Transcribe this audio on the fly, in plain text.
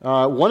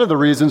One of the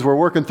reasons we're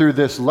working through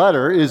this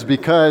letter is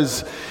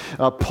because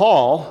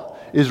Paul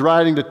is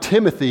writing to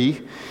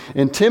Timothy,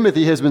 and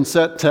Timothy has been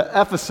sent to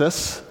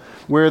Ephesus,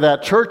 where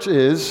that church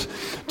is,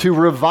 to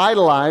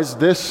revitalize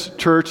this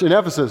church in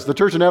Ephesus. The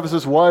church in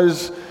Ephesus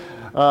was,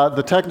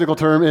 the technical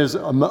term is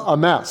a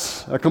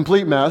mess, a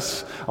complete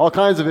mess, all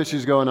kinds of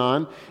issues going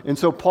on. And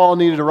so Paul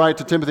needed to write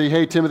to Timothy,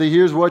 hey, Timothy,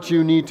 here's what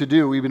you need to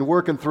do. We've been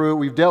working through it.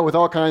 We've dealt with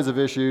all kinds of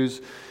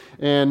issues.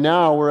 And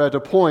now we're at a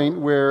point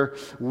where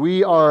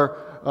we are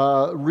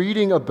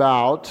reading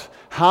about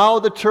how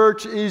the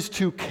church is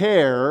to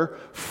care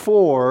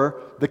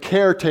for the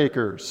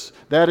caretakers.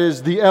 That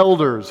is, the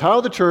elders.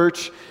 How the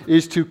church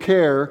is to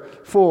care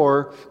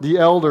for the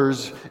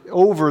elders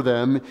over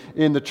them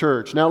in the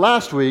church. Now,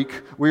 last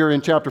week, we were in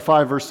chapter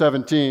 5, verse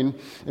 17,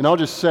 and I'll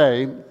just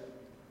say,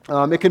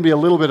 it can be a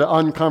little bit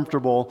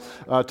uncomfortable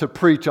to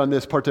preach on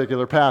this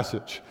particular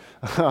passage.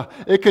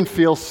 It can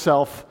feel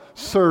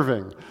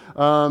self-serving.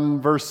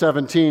 Verse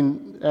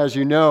 17, as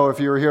you know, if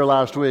you were here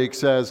last week,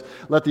 says,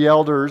 let the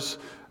elders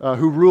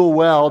who rule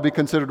well be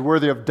considered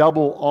worthy of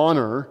double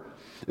honor,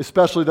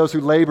 especially those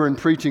who labor in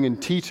preaching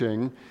and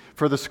teaching.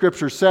 For the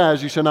scripture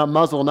says, you shall not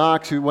muzzle an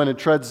ox when it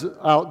treads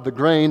out the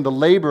grain. The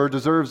laborer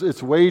deserves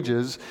its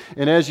wages.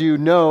 And as you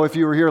know, if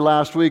you were here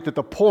last week, that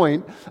the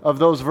point of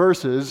those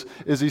verses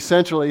is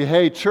essentially,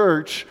 hey,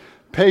 church,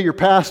 pay your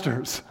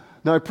pastors.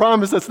 Now, I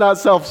promise that's not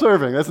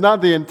self-serving. That's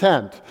not the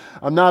intent.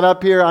 I'm not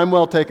up here. I'm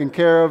well taken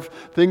care of.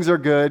 Things are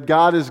good.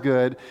 God is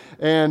good.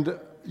 And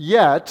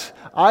yet,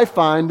 I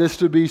find this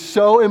to be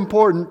so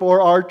important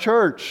for our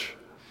church.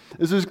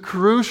 This is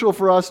crucial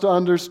for us to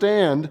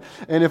understand.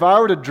 And if I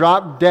were to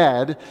drop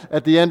dead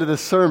at the end of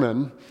this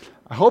sermon,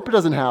 I hope it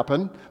doesn't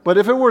happen, but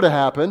if it were to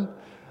happen,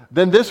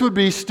 then this would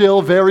be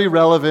still very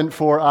relevant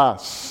for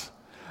us.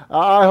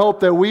 I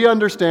hope that we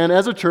understand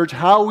as a church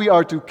how we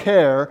are to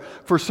care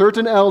for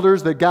certain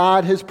elders that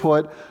God has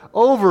put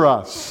over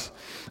us.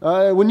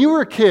 When you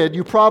were a kid,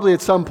 you probably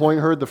at some point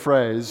heard the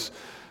phrase,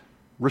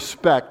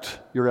 respect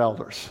your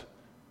elders.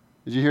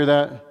 Did you hear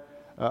that?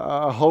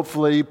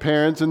 Hopefully,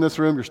 parents in this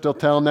room, you're still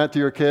telling that to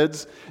your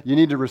kids. You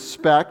need to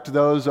respect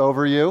those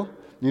over you.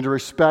 You need to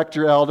respect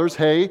your elders.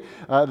 Hey,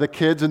 the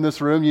kids in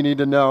this room, you need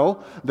to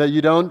know that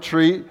you don't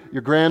treat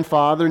your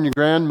grandfather and your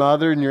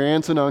grandmother and your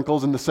aunts and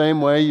uncles in the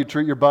same way you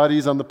treat your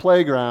buddies on the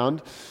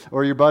playground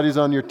or your buddies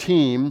on your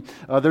team.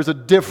 There's a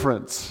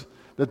difference.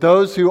 That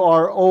those who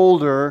are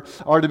older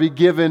are to be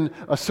given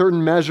a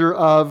certain measure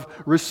of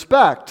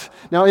respect.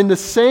 Now, in the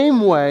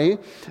same way,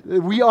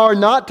 we are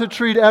not to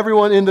treat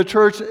everyone in the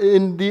church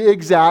in the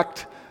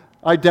exact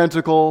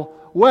identical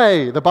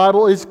way. The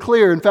Bible is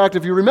clear. In fact,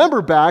 if you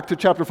remember back to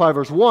chapter 5,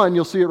 verse 1,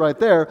 you'll see it right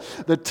there,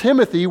 that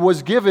Timothy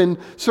was given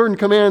certain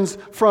commands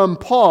from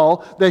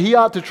Paul that he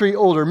ought to treat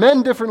older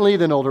men differently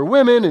than older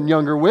women, and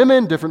younger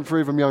women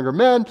differently from younger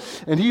men,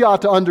 and he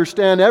ought to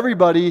understand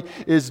everybody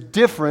is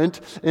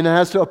different and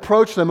has to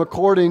approach them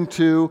according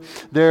to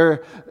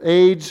their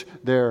age,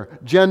 their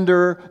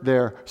gender,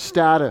 their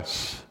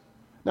status.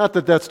 Not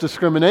that that's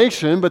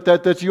discrimination, but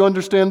that you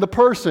understand the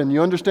person,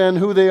 you understand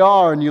who they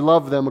are, and you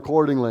love them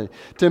accordingly.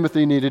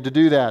 Timothy needed to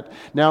do that.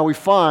 Now we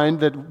find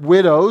that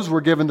widows were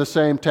given the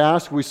same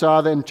task. We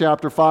saw that in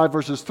chapter 5,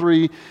 verses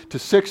 3 to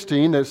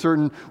 16, that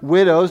certain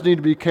widows need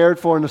to be cared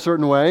for in a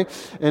certain way.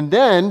 And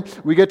then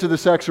we get to the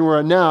section we're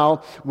at now,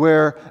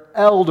 where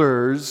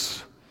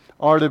elders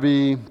are to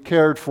be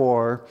cared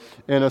for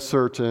in a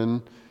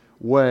certain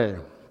way.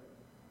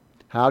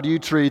 How do you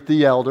treat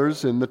the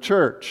elders in the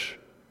church?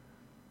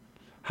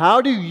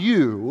 How do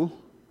you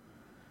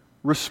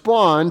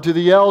respond to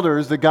the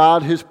elders that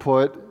God has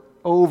put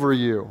over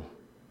you?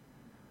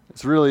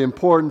 It's really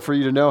important for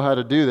you to know how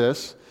to do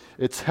this.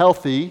 It's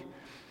healthy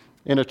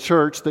in a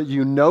church that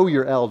you know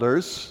your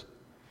elders,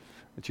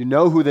 that you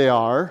know who they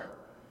are,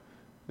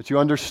 that you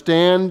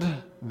understand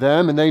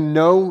them and they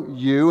know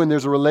you, and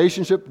there's a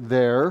relationship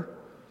there.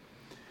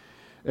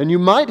 And you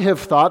might have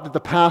thought that the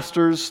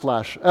pastors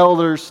 /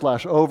 elders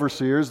 /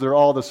 overseers, they're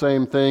all the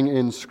same thing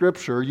in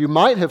Scripture. You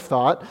might have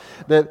thought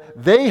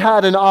that they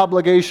had an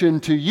obligation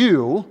to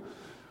you,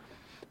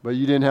 but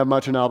you didn't have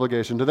much an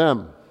obligation to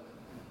them.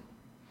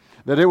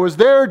 That it was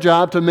their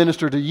job to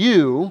minister to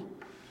you,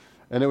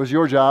 and it was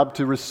your job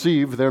to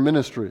receive their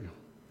ministry.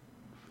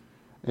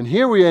 And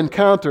here we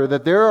encounter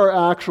that there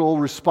are actual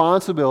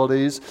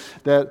responsibilities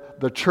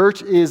that the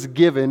church is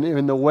given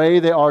in the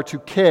way they are to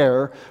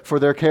care for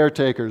their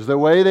caretakers, the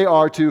way they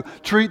are to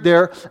treat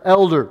their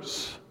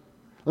elders.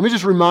 Let me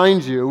just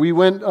remind you, we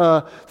went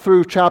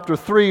through chapter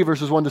 3,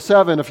 verses 1 to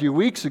 7 a few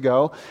weeks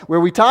ago, where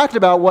we talked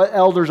about what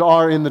elders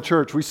are in the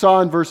church. We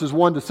saw in verses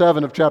 1 to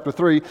 7 of chapter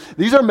 3,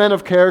 these are men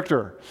of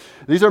character.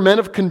 These are men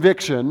of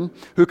conviction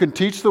who can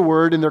teach the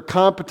word, and they're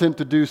competent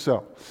to do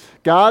so.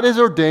 God has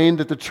ordained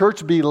that the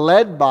church be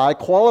led by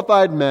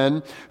qualified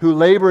men who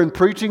labor in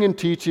preaching and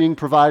teaching,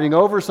 providing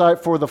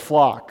oversight for the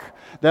flock.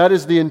 That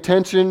is the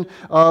intention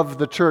of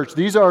the church.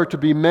 These are to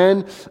be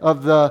men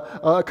of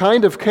the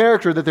kind of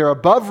character that they're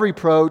above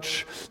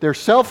reproach, they're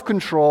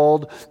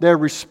self-controlled, they're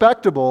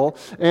respectable,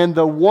 and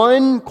the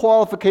one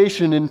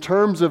qualification in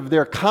terms of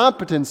their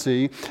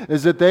competency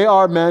is that they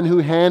are men who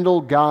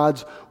handle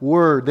God's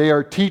Word. They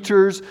are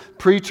teachers,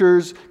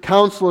 preachers,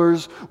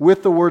 counselors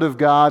with the Word of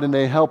God, and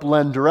they help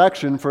lend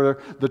direction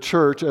for the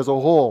church as a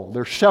whole.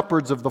 They're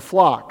shepherds of the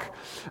flock.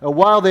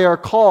 While they are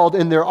called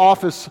in their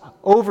office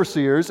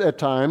overseers at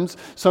times,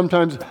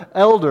 sometimes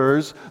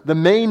elders, the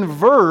main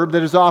verb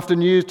that is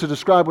often used to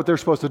describe what they're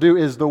supposed to do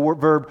is the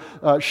verb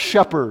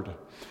shepherd,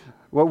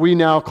 what we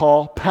now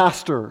call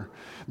pastor.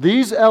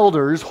 These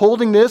elders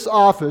holding this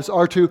office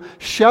are to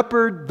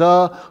shepherd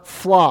the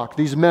flock.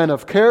 These men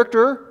of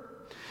character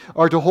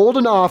are to hold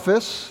an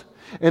office,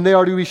 and they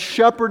are to be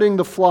shepherding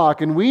the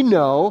flock. And we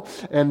know,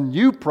 and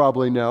you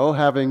probably know,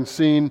 having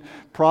seen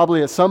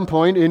probably at some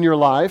point in your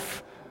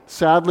life,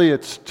 sadly,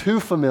 it's too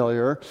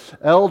familiar,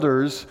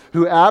 elders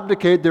who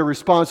abdicate their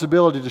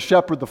responsibility to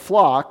shepherd the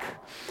flock,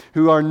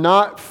 who are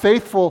not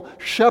faithful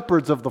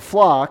shepherds of the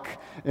flock,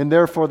 and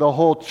therefore the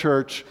whole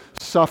church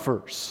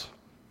suffers.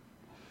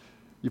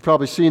 You've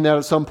probably seen that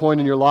at some point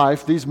in your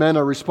life. These men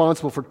are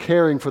responsible for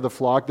caring for the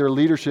flock. Their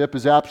leadership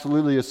is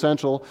absolutely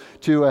essential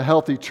to a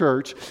healthy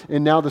church.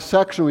 And now the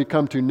section we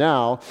come to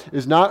now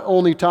is not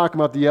only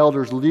talking about the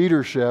elders'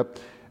 leadership,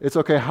 it's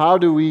okay, how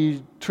do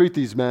we treat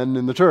these men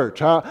in the church?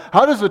 How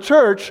does the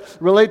church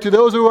relate to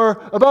those who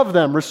are above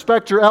them?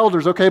 Respect your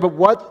elders, okay, but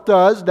what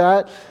does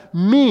that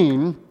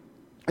mean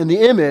in the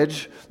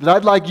image that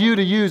I'd like you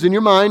to use in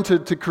your mind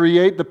to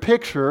create the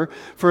picture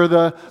for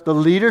the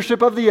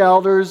leadership of the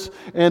elders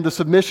and the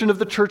submission of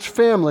the church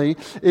family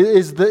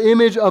is the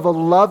image of a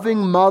loving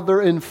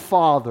mother and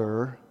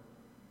father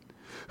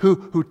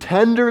who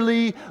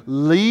tenderly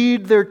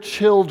lead their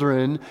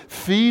children,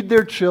 feed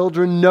their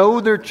children,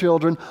 know their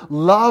children,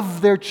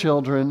 love their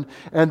children,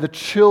 and the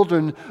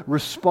children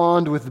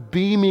respond with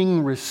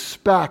beaming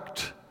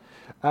respect,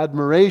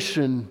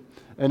 admiration,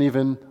 and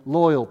even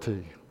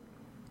loyalty.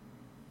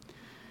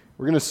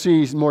 We're going to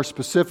see more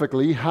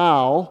specifically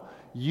how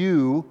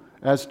you,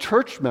 as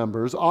church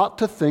members, ought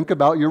to think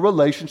about your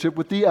relationship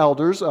with the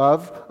elders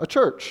of a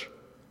church.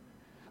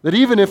 That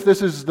even if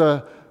this is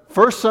the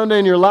first Sunday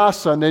and your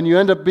last Sunday, and you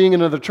end up being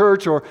in another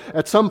church, or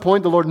at some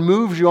point the Lord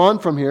moves you on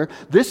from here,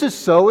 this is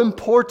so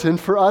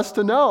important for us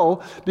to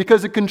know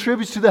because it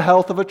contributes to the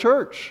health of a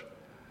church.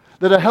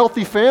 That a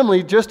healthy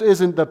family just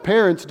isn't the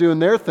parents doing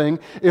their thing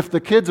if the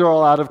kids are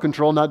all out of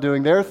control, not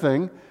doing their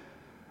thing.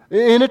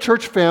 In a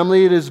church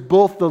family, it is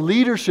both the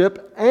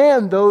leadership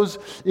and those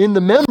in the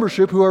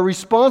membership who are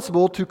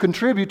responsible to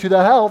contribute to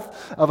the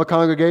health of a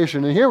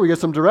congregation. And here we get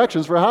some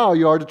directions for how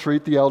you are to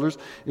treat the elders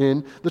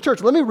in the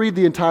church. Let me read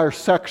the entire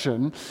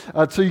section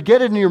so you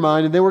get it in your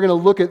mind, and then we're going to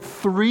look at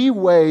 3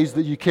 ways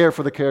that you care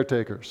for the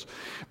caretakers.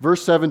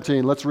 Verse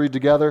 17, let's read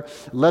together.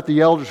 Let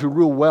the elders who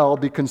rule well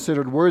be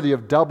considered worthy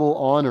of double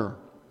honor,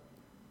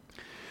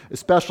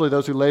 especially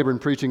those who labor in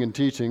preaching and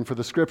teaching. For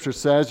the Scripture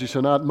says, you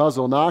shall not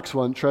muzzle an ox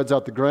while it treads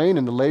out the grain,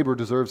 and the laborer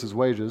deserves his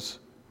wages.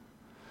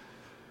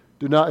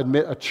 Do not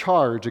admit a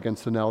charge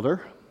against an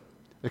elder,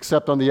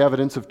 except on the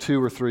evidence of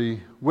 2 or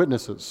 3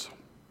 witnesses.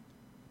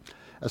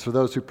 As for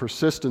those who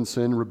persist in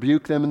sin,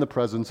 rebuke them in the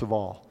presence of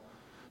all,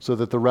 so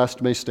that the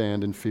rest may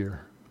stand in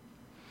fear.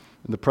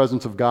 In the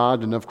presence of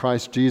God and of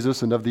Christ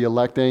Jesus and of the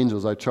elect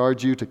angels, I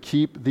charge you to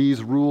keep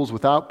these rules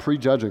without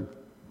prejudging,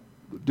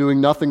 doing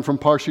nothing from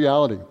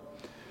partiality.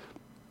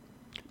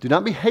 Do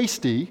not be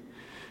hasty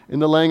in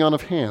the laying on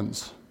of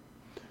hands,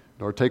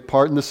 nor take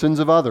part in the sins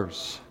of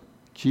others.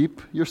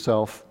 Keep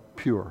yourself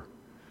pure.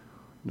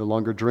 No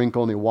longer drink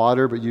only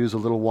water, but use a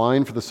little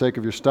wine for the sake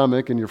of your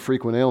stomach and your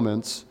frequent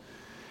ailments.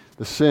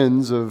 The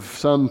sins of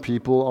some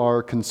people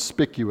are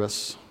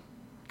conspicuous,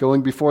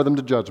 going before them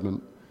to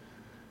judgment,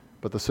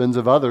 but the sins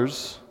of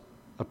others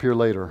appear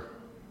later.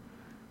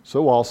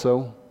 So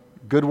also,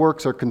 good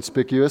works are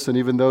conspicuous, and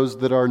even those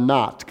that are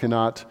not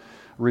cannot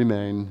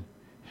remain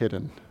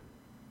hidden.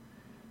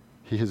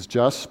 He has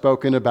just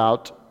spoken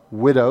about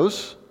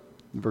widows,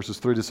 in verses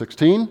 3 to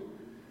 16,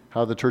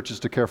 how the church is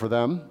to care for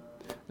them.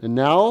 And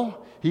now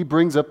he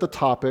brings up the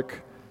topic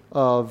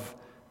of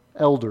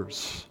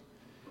elders.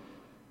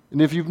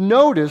 And if you've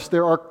noticed,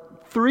 there are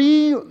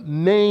 3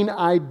 main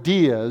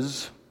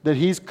ideas that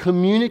he's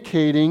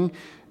communicating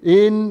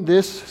in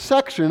this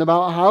section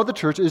about how the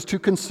church is to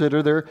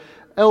consider their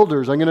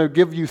elders. I'm going to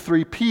give you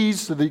 3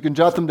 P's so that you can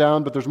jot them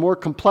down, but there's more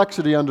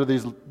complexity under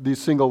these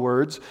single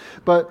words.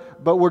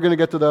 But we're going to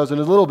get to those in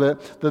a little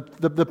bit.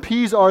 The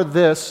P's are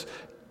this: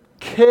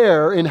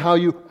 care in how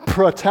you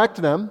protect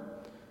them.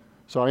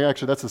 Sorry,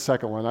 actually, that's the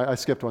second one. I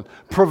skipped one.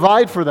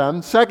 Provide for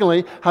them.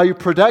 Secondly, how you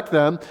protect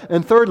them.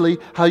 And thirdly,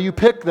 how you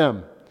pick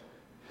them.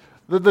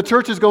 The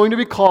church is going to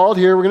be called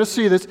here, we're going to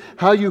see this,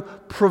 how you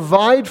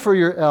provide for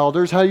your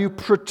elders, how you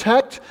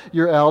protect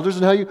your elders,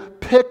 and how you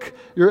pick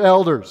your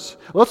elders.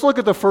 Let's look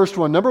at the first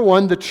one. Number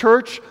 1, the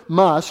church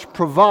must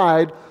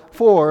provide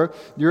for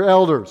your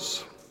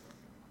elders.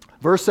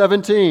 Verse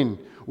 17,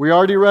 We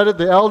already read it.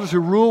 The elders who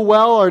rule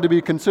well are to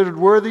be considered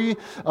worthy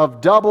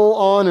of double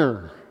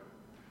honor.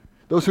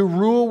 Those who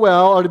rule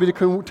well are to be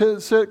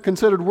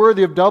considered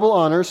worthy of double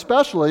honor,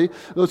 especially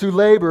those who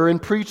labor in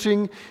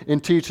preaching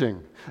and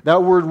teaching.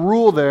 That word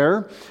rule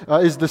there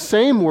is the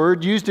same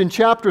word used in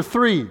chapter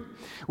 3,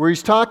 where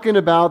he's talking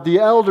about the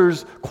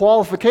elders'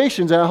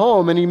 qualifications at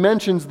home, and he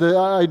mentions the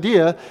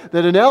idea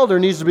that an elder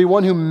needs to be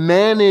one who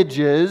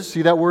manages,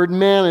 see that word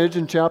manage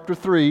in chapter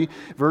 3,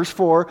 verse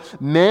 4,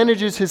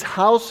 manages his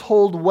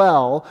household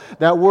well.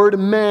 That word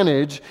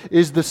manage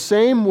is the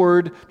same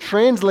word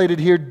translated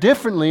here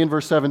differently in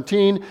verse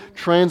 17,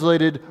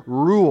 translated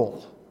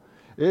rule.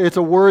 It's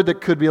a word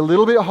that could be a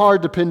little bit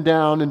hard to pin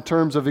down in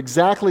terms of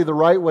exactly the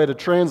right way to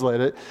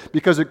translate it,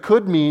 because it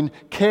could mean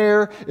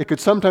care, it could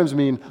sometimes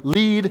mean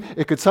lead,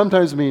 it could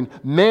sometimes mean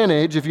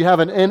manage. If you have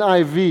an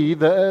NIV,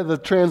 the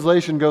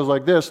translation goes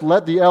like this: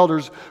 let the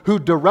elders who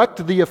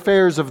direct the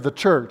affairs of the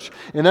church.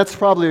 And that's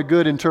probably a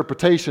good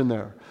interpretation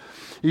there.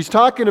 He's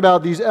talking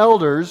about these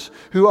elders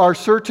who are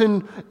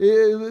certain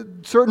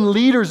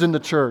leaders in the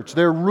church.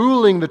 They're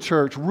ruling the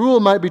church. Rule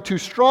might be too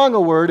strong a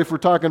word if we're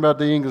talking about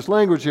the English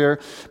language here,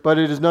 but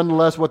it is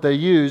nonetheless what they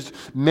used.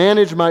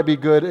 Manage might be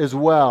good as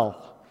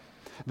well.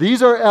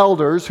 These are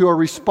elders who are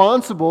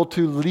responsible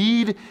to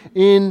lead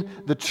in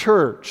the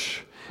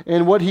church.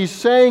 And what he's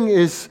saying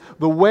is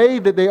the way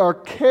that they are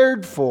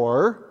cared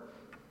for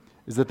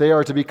is that they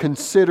are to be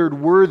considered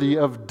worthy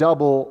of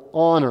double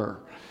honor,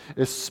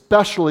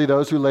 especially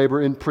those who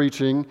labor in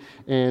preaching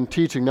and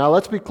teaching. Now,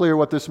 let's be clear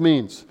what this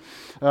means.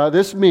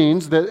 This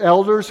means that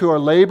elders who are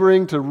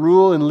laboring to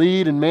rule and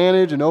lead and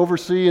manage and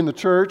oversee in the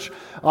church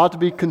ought to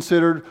be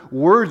considered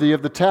worthy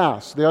of the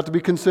task. They ought to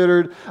be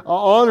considered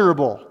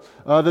honorable.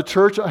 The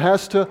church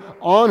has to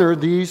honor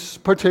these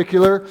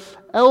particular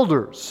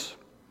elders.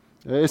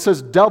 It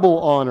says double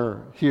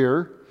honor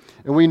here.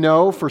 And we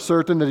know for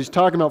certain that he's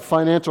talking about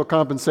financial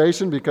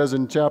compensation, because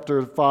in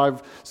chapter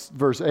 5,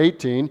 verse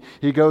 18,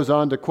 he goes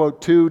on to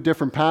quote two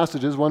different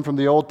passages, one from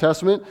the Old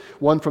Testament,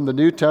 one from the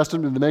New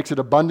Testament, that makes it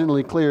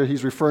abundantly clear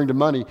he's referring to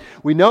money.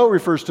 We know it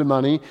refers to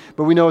money,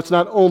 but we know it's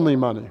not only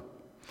money.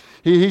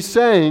 He's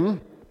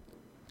saying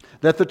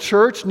that the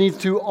church needs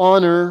to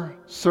honor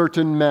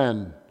certain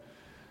men.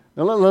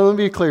 Now let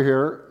me be clear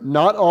here.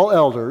 Not all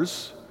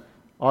elders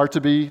are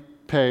to be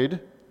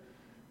paid.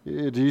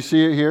 Do you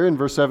see it here in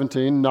verse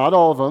 17? Not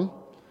all of them.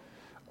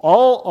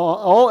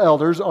 All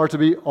elders are to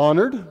be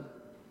honored.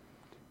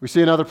 We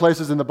see in other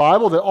places in the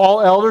Bible that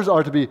all elders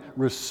are to be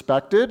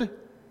respected.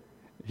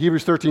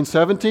 Hebrews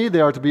 13:17,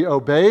 they are to be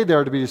obeyed, they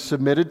are to be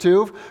submitted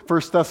to.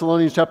 1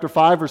 Thessalonians chapter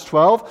 5, verse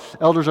 12,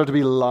 elders are to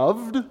be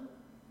loved.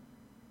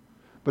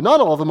 But not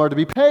all of them are to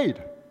be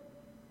paid.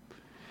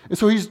 And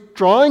so he's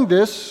drawing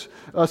this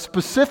a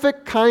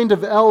specific kind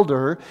of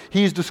elder.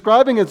 He's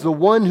describing as the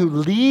one who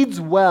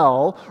leads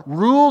well,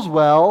 rules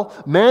well,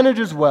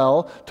 manages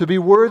well, to be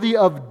worthy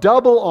of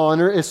double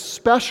honor,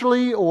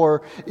 especially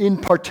or in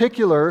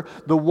particular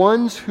the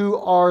ones who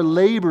are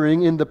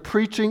laboring in the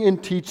preaching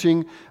and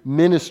teaching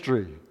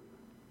ministry.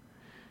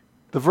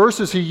 The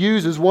verses he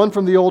uses, one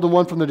from the Old and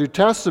one from the New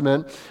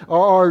Testament,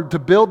 are to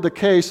build the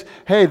case,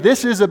 hey,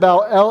 this is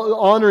about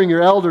honoring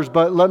your elders,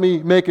 but let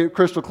me make it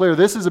crystal clear.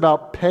 This is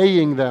about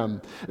paying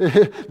them.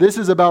 This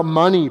is about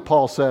money,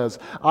 Paul says.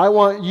 I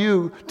want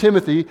you,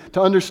 Timothy,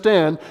 to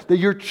understand that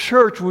your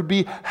church would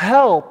be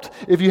helped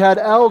if you had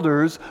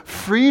elders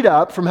freed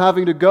up from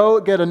having to go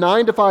get a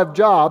 9-to-5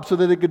 job so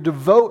that they could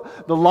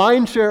devote the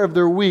lion's share of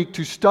their week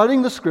to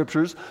studying the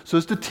Scriptures so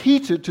as to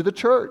teach it to the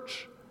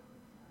church.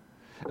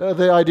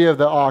 The idea of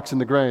the ox and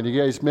the grain. You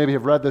guys maybe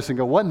have read this and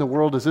go, what in the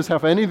world does this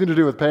have anything to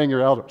do with paying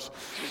your elders?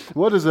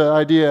 What does the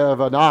idea of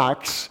an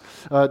ox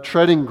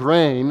treading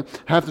grain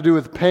have to do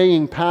with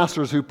paying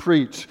pastors who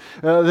preach?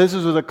 This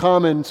is a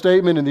common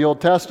statement in the Old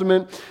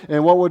Testament.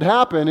 And what would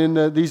happen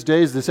in these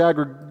days, this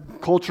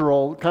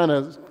agricultural kind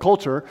of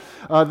culture,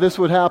 this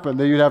would happen.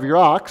 That you'd have your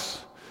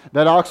ox.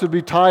 That ox would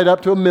be tied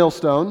up to a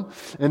millstone,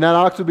 and that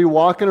ox would be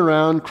walking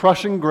around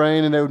crushing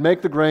grain, and they would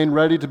make the grain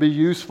ready to be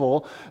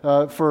useful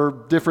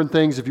for different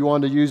things if you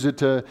wanted to use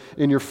it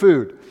in your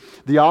food.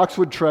 The ox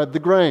would tread the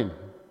grain.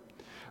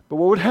 But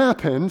what would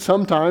happen,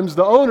 sometimes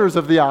the owners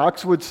of the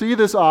ox would see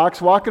this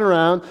ox walking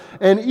around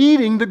and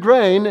eating the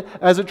grain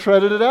as it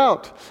treaded it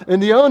out.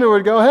 And the owner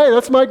would go, hey,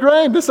 that's my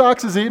grain. This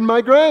ox is eating my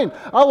grain.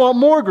 I want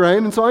more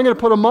grain, and so I'm going to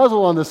put a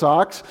muzzle on this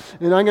ox,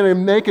 and I'm going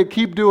to make it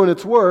keep doing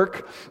its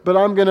work, but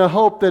I'm going to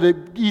hope that it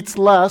eats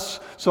less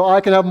so I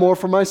can have more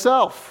for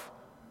myself.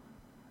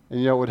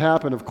 And you know what would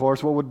happen, of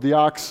course? What would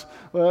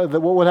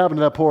happen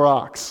to that poor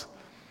ox?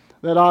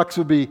 That ox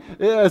would be,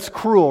 it's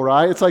cruel,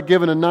 right? It's like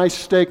giving a nice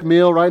steak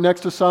meal right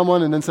next to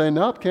someone and then saying,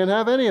 nope, can't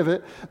have any of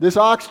it. This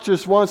ox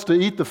just wants to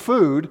eat the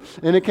food,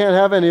 and it can't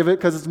have any of it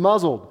because it's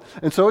muzzled.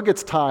 And so it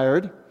gets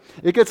tired,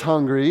 it gets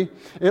hungry,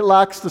 it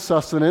lacks the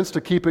sustenance to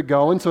keep it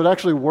going, so it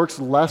actually works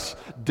less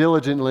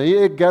diligently,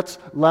 it gets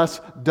less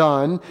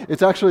done,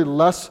 it's actually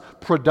less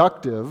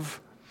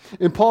productive.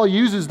 And Paul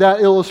uses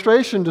that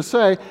illustration to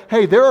say,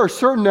 hey, there are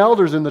certain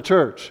elders in the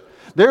church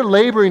They're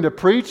laboring to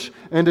preach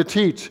and to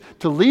teach,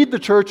 to lead the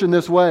church in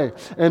this way.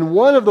 And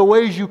one of the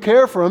ways you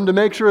care for them, to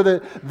make sure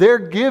that they're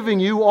giving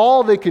you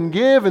all they can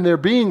give and they're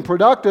being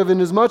productive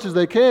in as much as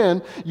they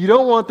can, you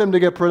don't want them to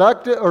get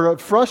productive or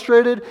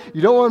frustrated.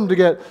 You don't want them to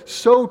get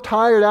so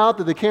tired out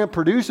that they can't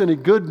produce any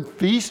good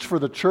feast for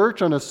the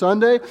church on a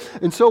Sunday.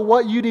 And so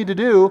what you need to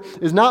do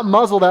is not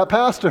muzzle that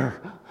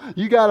pastor.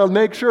 You got to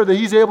make sure that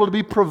he's able to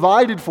be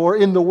provided for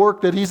in the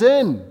work that he's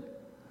in.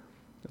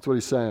 That's what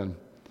he's saying.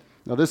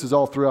 Now, this is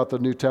all throughout the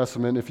New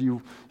Testament. If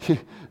you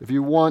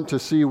want to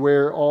see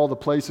where all the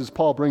places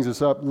Paul brings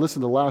this up,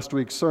 listen to last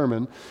week's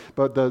sermon.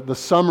 But the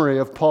summary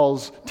of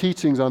Paul's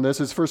teachings on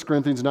this is 1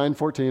 Corinthians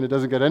 9:14. It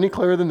doesn't get any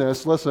clearer than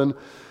this. Listen,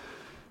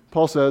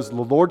 Paul says, the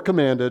Lord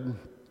commanded,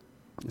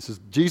 this is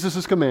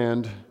Jesus'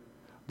 command,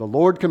 the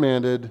Lord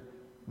commanded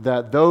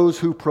that those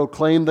who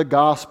proclaim the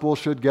gospel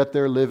should get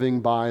their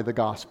living by the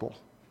gospel.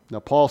 Now,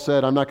 Paul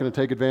said, I'm not going to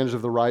take advantage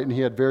of the right, and he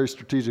had very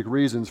strategic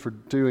reasons for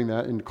doing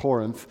that in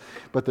Corinth.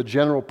 But the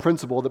general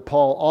principle that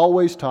Paul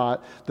always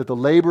taught, that the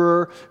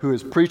laborer who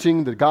is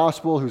preaching the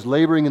gospel, who's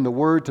laboring in the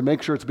word to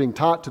make sure it's being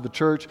taught to the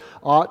church,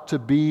 ought to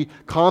be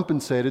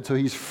compensated so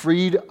he's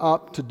freed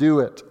up to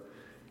do it.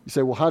 You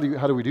say, well, how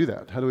do we do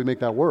that? How do we make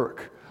that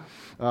work?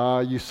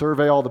 You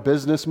survey all the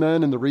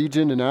businessmen in the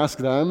region and ask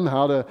them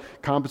how to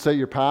compensate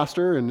your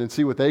pastor and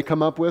see what they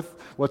come up with.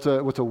 What's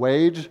a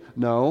wage?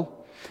 No.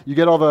 You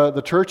get all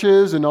the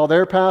churches and all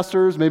their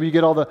pastors. Maybe you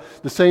get all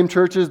the same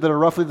churches that are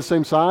roughly the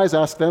same size.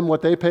 Ask them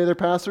what they pay their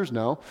pastors.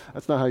 No,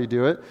 that's not how you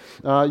do it.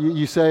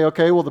 You say,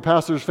 okay, well, the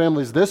pastor's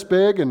family is this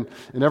big, and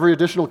every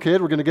additional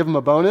kid, we're going to give them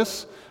a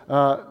bonus.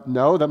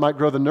 No, that might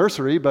grow the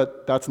nursery,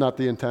 but that's not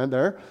the intent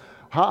there.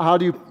 How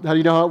do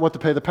you know what to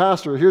pay the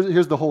pastor?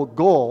 Here's the whole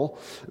goal.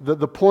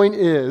 The point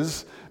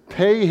is,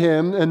 pay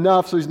him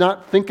enough so he's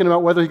not thinking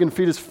about whether he can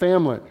feed his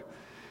family.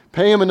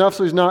 Pay him enough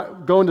so he's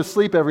not going to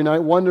sleep every night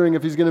wondering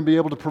if he's going to be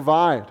able to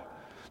provide.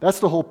 That's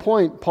the whole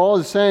point. Paul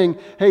is saying,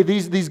 hey,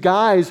 these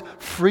guys,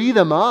 free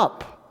them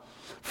up.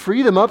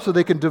 Free them up so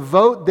they can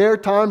devote their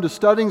time to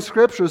studying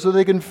Scripture so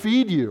they can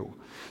feed you.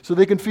 So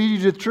they can feed you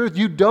to the truth.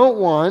 You don't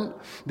want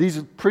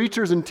these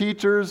preachers and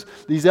teachers,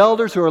 these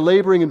elders who are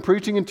laboring and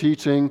preaching and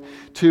teaching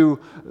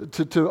to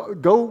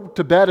go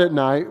to bed at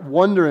night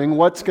wondering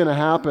what's going to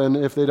happen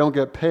if they don't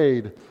get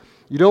paid.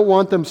 You don't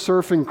want them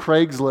surfing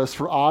Craigslist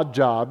for odd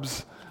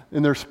jobs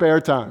in their spare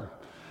time.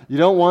 You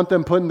don't want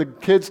them putting the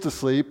kids to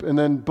sleep and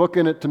then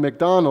booking it to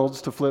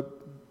McDonald's to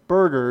flip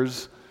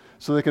burgers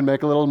so they can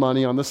make a little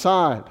money on the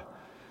side.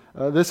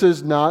 This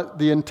is not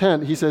the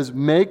intent. He says,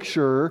 make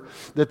sure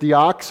that the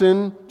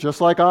oxen, just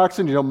like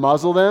oxen, you don't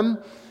muzzle them.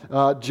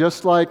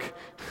 Just like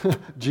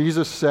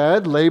Jesus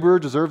said, labor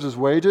deserves his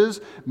wages.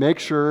 Make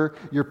sure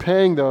you're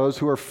paying those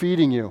who are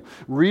feeding you.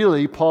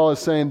 Really, Paul is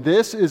saying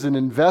this is an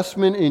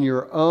investment in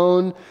your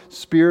own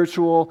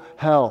spiritual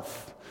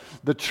health.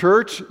 The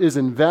church is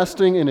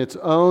investing in its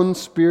own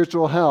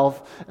spiritual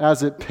health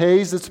as it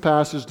pays its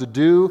pastors to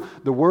do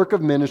the work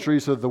of ministry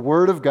so that the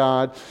Word of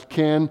God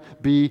can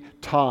be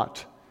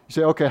taught. You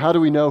say, okay, how do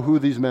we know who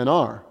these men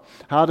are?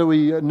 How do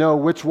we know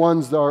which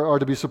ones are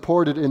to be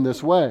supported in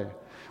this way?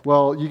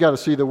 Well, you got to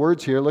see the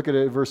words here. Look at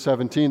it, verse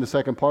 17, the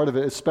second part of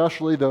it,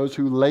 especially those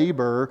who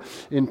labor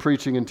in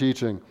preaching and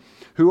teaching.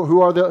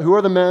 Who are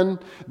the men?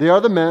 They are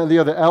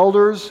the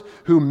elders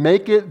who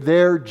make it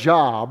their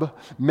job.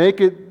 And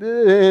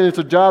it's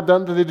a job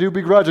that they do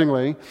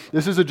begrudgingly.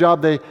 This is a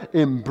job they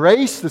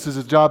embrace. This is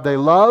a job they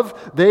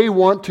love. They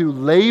want to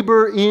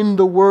labor in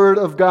the Word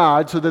of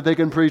God so that they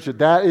can preach it.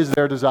 That is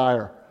their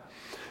desire.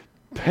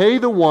 Pay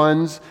the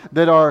ones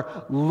that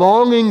are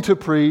longing to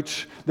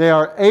preach. They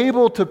are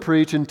able to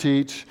preach and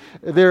teach.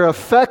 They're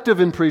effective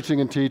in preaching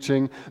and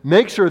teaching.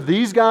 Make sure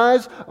these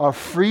guys are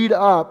freed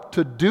up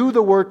to do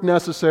the work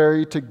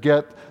necessary to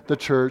get the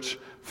church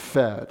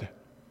fed.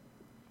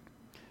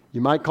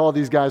 You might call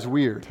these guys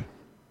weird.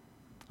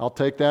 I'll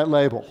take that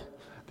label.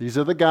 These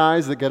are the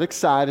guys that get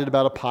excited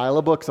about a pile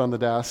of books on the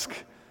desk.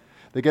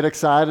 They get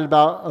excited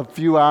about a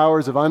few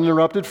hours of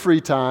uninterrupted free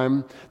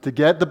time to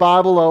get the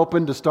Bible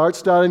open, to start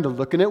studying, to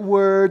looking at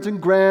words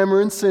and grammar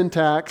and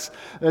syntax,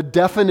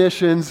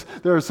 definitions.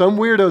 There are some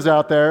weirdos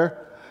out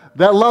there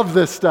that love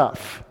this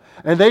stuff.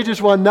 And they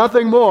just want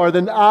nothing more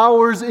than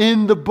hours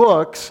in the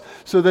books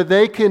so that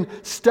they can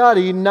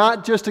study,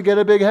 not just to get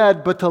a big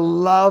head, but to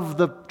love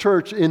the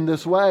church in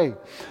this way.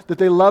 That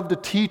they love to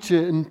teach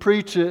it and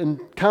preach it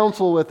and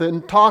counsel with it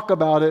and talk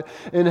about it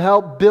and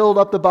help build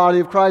up the body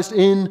of Christ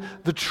in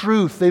the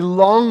truth. They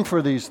long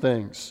for these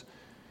things.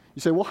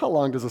 You say, well, how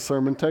long does a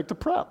sermon take to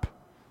prep?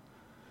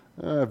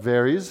 It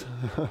varies.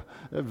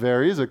 It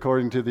varies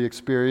according to the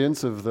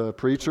experience of the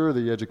preacher,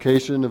 the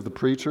education of the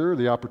preacher,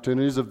 the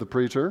opportunities of the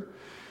preacher.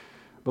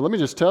 But let me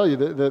just tell you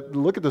that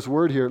look at this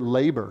word here,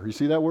 labor. You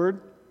see that word?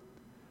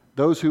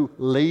 Those who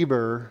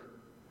labor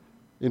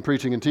in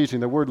preaching and teaching.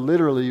 The word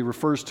literally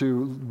refers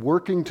to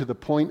working to the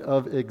point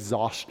of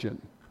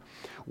exhaustion,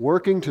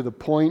 working to the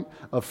point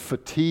of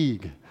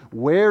fatigue,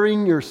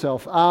 wearing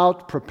yourself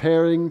out,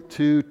 preparing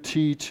to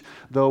teach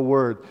the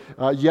word.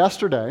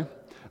 Yesterday,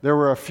 there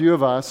were a few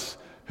of us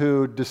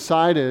who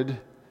decided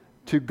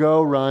to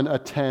go run a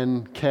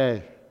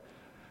 10K.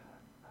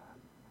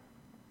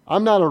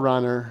 I'm not a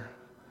runner,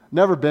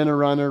 never been a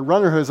runner.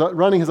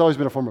 Running has always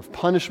been a form of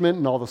punishment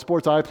in all the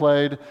sports I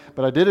played,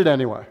 but I did it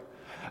anyway.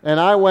 And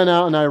I went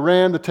out and I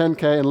ran the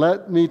 10K, and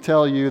let me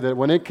tell you that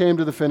when it came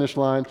to the finish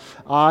line,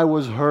 I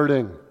was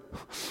hurting.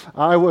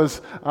 I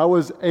was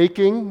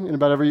aching in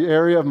about every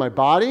area of my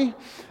body,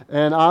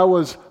 and I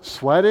was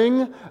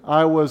sweating.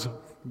 I was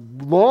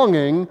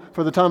longing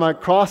for the time I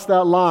crossed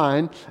that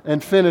line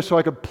and finished so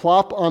I could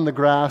plop on the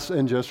grass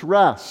and just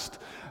rest.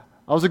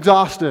 I was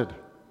exhausted.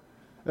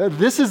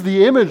 This is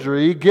the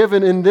imagery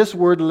given in this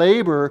word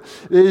labor,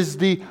 is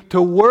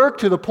to work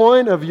to the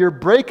point of you're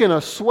breaking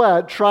a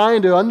sweat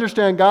trying to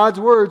understand God's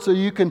word so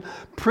you can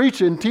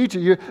preach it and teach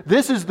it.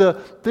 This is the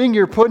thing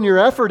you're putting your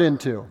effort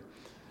into.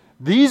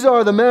 These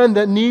are the men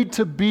that need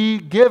to be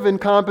given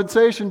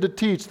compensation to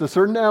teach, the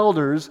certain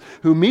elders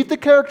who meet the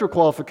character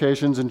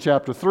qualifications in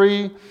chapter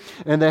 3,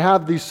 and they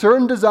have these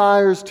certain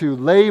desires to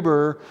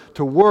labor,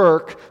 to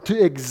work,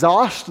 to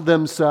exhaust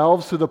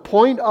themselves to the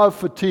point of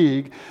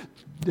fatigue,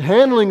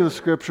 handling the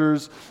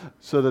scriptures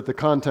so that the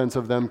contents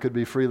of them could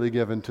be freely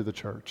given to the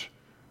church.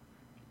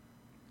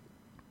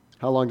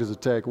 How long does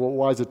it take? Well,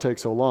 why does it take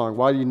so long?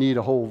 Why do you need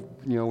a whole,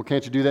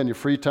 can't you do that in your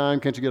free time?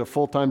 Can't you get a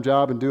full-time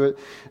job and do it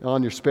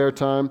on your spare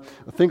time?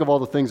 Think of all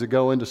the things that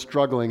go into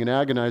struggling and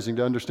agonizing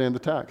to understand the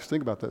text.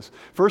 Think about this.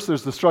 First,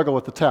 there's the struggle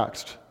with the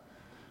text.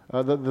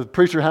 The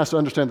preacher has to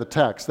understand the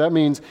text. That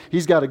means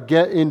he's got to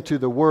get into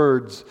the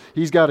words.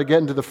 He's got to get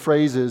into the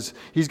phrases.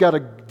 He's got to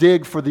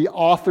dig for the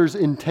author's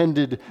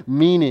intended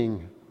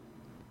meaning.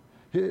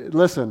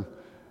 Listen,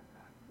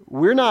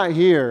 we're not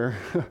here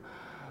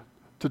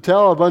to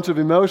tell a bunch of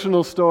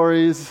emotional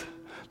stories,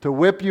 to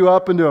whip you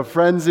up into a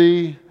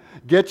frenzy,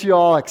 get you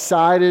all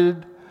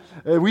excited.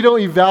 We don't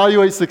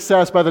evaluate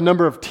success by the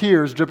number of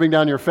tears dripping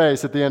down your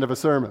face at the end of a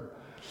sermon.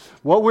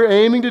 What we're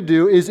aiming to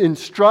do is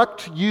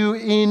instruct you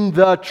in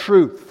the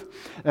truth.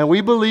 And we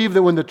believe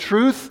that when the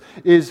truth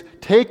is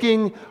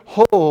taking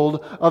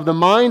hold of the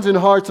minds and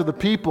hearts of the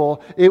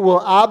people, it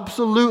will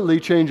absolutely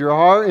change your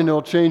heart, and it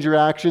will change your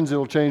actions, it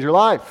will change your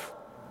life.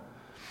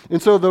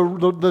 And so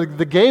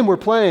the game we're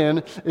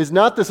playing is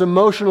not this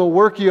emotional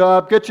work you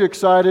up, get you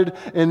excited,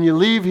 and you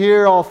leave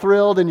here all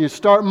thrilled, and you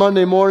start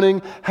Monday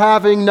morning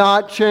having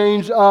not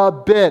changed a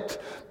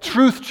bit.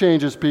 Truth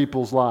changes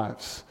people's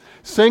lives.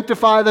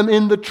 Sanctify them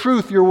in the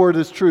truth. Your word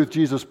is truth,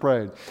 Jesus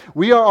prayed.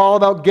 We are all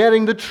about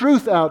getting the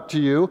truth out to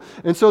you.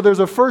 And so there's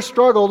a first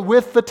struggle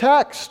with the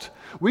text.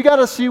 We got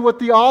to see what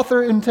the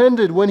author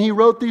intended when he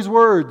wrote these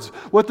words,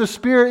 what the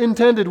Spirit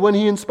intended when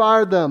he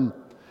inspired them.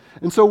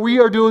 And so we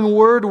are doing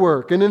word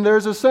work. And then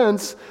there's a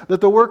sense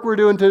that the work we're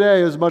doing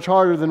today is much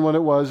harder than when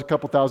it was a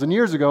couple thousand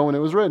years ago when it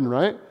was written,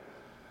 right?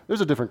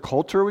 There's a different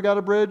culture we got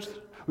to bridge.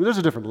 There's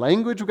a different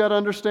language we got to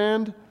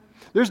understand.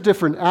 There's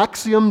different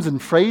axioms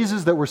and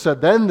phrases that were said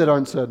then that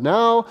aren't said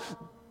now.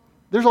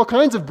 There's all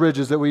kinds of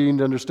bridges that we need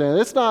to understand.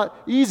 It's not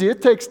easy.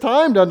 It takes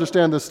time to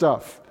understand this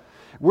stuff.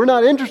 We're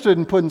not interested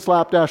in putting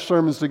slapdash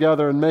sermons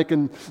together and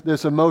making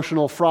this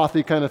emotional,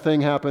 frothy kind of thing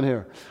happen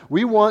here.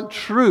 We want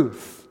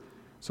truth.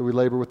 So we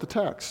labor with the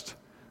text.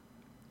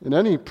 And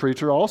any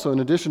preacher also, in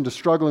addition to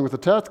struggling with the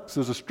text,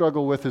 there's a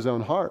struggle with his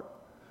own heart.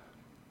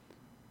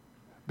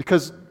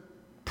 Because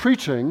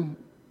preaching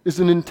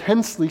is an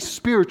intensely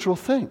spiritual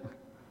thing.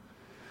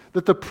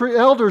 That the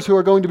elders who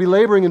are going to be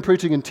laboring in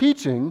preaching and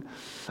teaching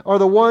are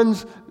the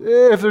ones,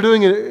 if they're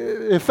doing it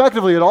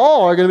effectively at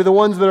all, are going to be the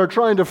ones that are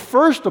trying to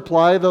first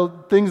apply the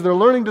things they're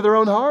learning to their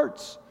own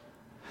hearts.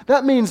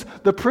 That means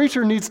the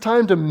preacher needs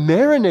time to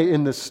marinate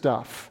in this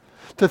stuff,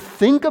 to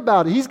think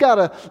about it. He's got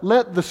to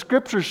let the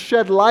scriptures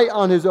shed light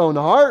on his own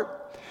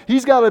heart.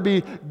 He's got to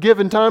be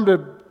given time to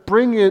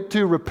bring it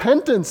to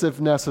repentance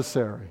if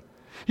necessary.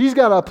 He's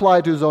got to apply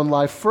it to his own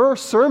life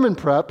first. Sermon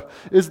prep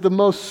is the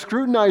most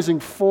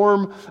scrutinizing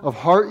form of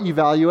heart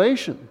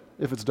evaluation,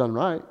 if it's done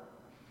right.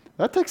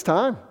 That takes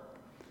time.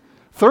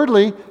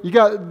 Thirdly, you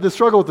got the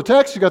struggle with the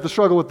text, you got the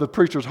struggle with the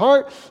preacher's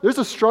heart. There's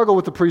a struggle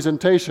with the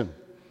presentation.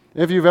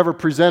 If you've ever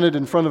presented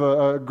in front of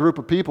a group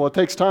of people, it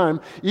takes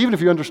time. Even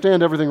if you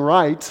understand everything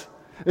right,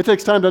 it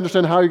takes time to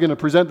understand how you're going to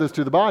present this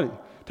to the body.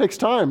 It takes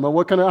time.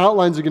 What kind of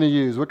outlines you're going to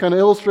use, what kind of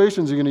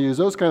illustrations you're going to use,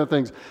 those kind of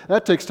things.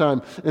 That takes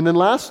time. And then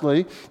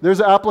lastly, there's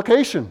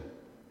application.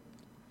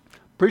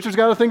 Preacher's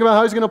got to think about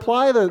how he's going to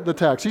apply the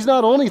text. He's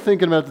not only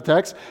thinking about the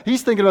text,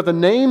 he's thinking about the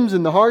names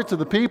and the hearts of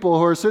the people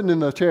who are sitting in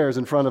the chairs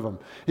in front of him.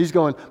 He's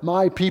going,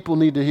 my people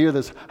need to hear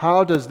this.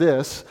 How does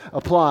this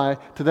apply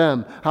to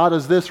them? How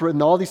does this,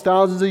 written all these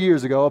thousands of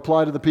years ago,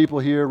 apply to the people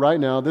here right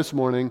now, this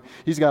morning?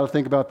 He's got to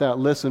think about that.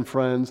 Listen,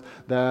 friends,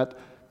 that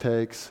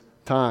takes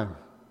time.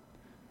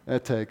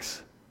 It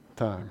takes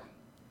time.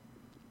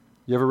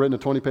 You ever written a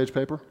 20-page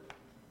paper?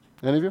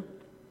 Any of you?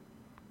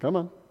 Come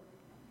on.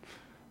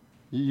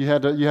 You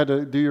had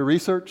to do your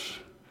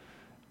research.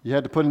 You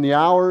had to put in the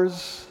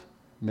hours.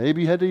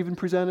 Maybe you had to even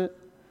present it.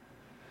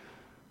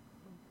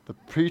 The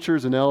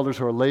preachers and elders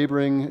who are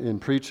laboring in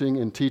preaching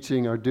and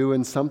teaching are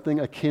doing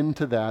something akin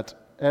to that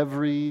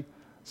every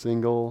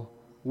single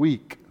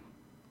week.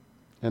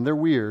 and they're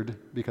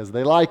weird because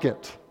they like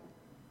it.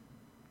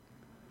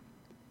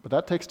 But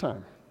that takes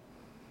time.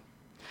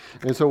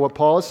 And so what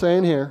Paul is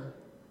saying here,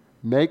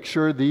 make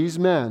sure these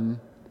men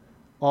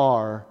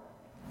are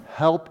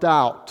helped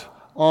out,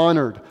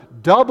 honored,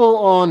 double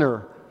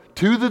honor,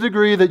 to the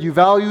degree that you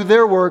value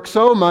their work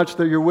so much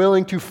that you're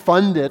willing to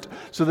fund it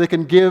so they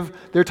can give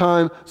their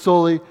time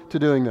solely to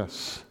doing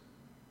this.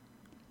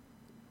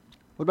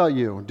 What about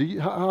you?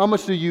 How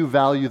much do you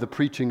value the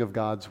preaching of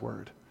God's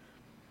Word?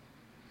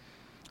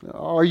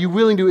 Are you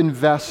willing to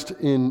invest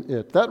in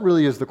it? That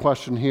really is the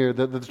question here,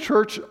 that the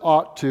church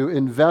ought to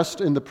invest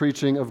in the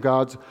preaching of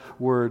God's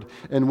Word.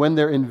 And when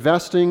they're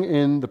investing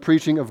in the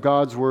preaching of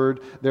God's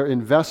Word, they're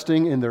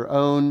investing in their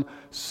own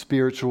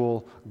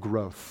spiritual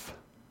growth.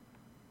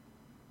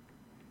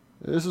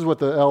 This is what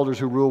the elders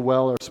who rule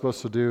well are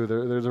supposed to do.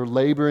 They're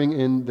laboring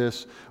in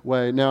this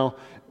way. Now,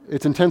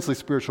 it's intensely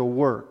spiritual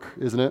work,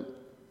 isn't it?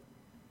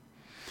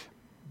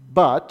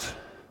 But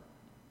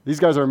these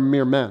guys are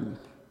mere men.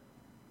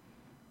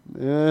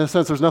 In a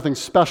sense, there's nothing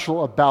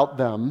special about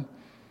them.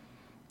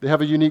 They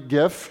have a unique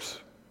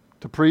gift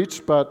to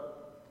preach,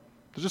 but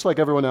they're just like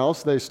everyone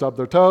else. They stub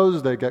their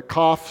toes, they get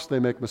coughs, they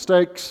make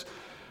mistakes,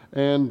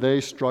 and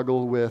they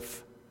struggle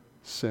with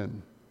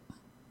sin.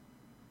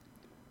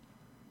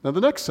 Now, the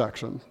next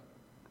section,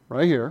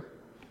 right here,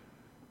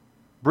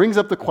 brings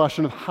up the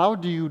question of how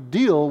do you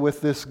deal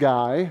with this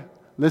guy,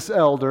 this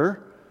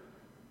elder,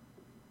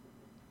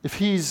 if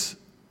he's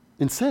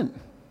in sin?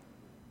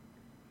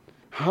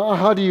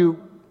 How do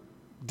you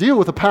deal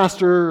with a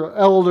pastor,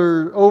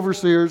 elder,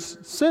 overseer's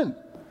sin?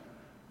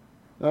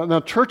 Now,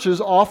 churches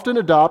often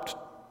adopt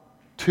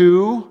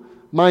two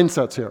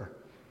mindsets here,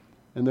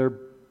 and they're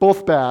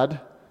both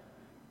bad.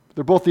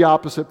 They're both the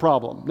opposite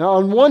problem. Now,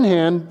 on one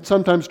hand,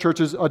 sometimes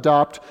churches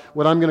adopt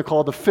what I'm going to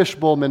call the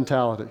fishbowl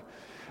mentality.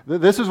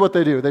 This is what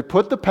they do. They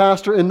put the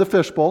pastor in the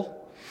fishbowl,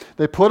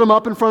 they put him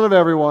up in front of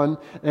everyone,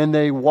 and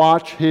they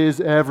watch his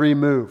every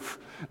move.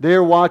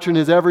 They're watching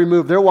his every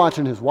move. They're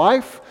watching his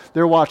wife.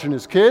 They're watching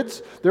his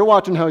kids. They're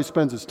watching how he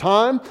spends his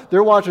time.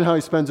 They're watching how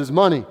he spends his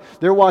money.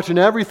 They're watching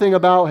everything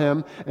about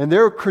him, and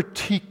they're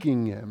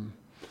critiquing him.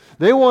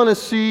 They want to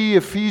see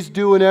if he's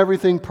doing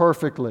everything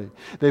perfectly.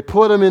 They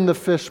put him in the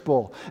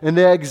fishbowl, and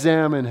they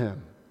examine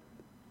him.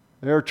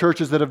 There are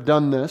churches that have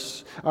done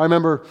this. I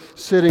remember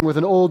sitting with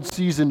an old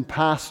seasoned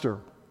pastor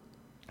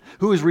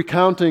who was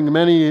recounting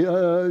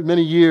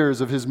many years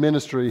of his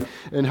ministry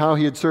and how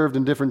he had served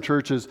in different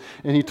churches.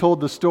 And he told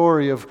the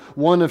story of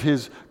one of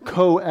his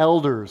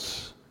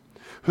co-elders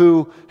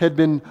who had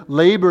been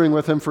laboring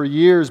with him for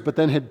years, but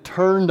then had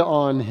turned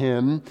on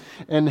him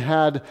and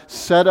had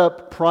set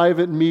up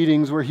private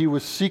meetings where he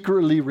was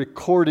secretly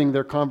recording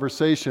their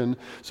conversation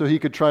so he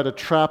could try to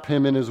trap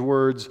him in his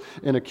words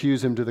and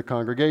accuse him to the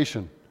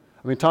congregation.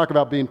 I mean, talk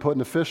about being put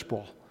in a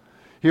fishbowl.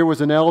 Here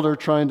was an elder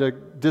trying to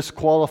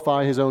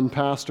disqualify his own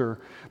pastor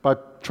by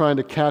trying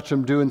to catch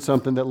him doing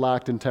something that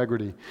lacked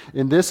integrity.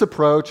 In this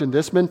approach, in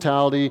this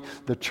mentality,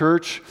 the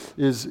church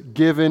is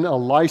given a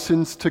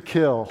license to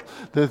kill.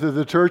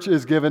 The church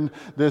is given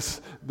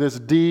this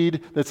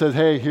deed that says,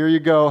 hey, here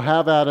you go,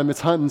 have at him, it's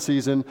hunting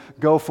season,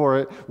 go for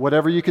it.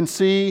 Whatever you can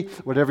see,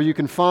 whatever you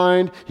can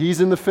find, he's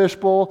in the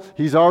fishbowl,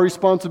 he's our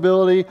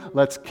responsibility,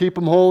 let's keep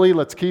him holy,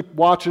 let's keep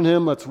watching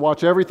him, let's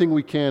watch everything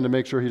we can to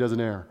make sure he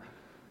doesn't err.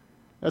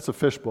 That's a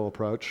fishbowl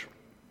approach.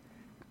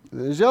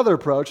 There's the other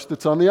approach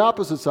that's on the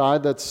opposite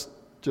side that's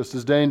just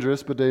as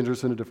dangerous, but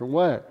dangerous in a different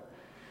way.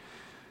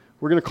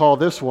 We're going to call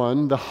this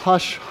one the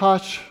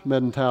hush-hush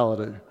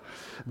mentality.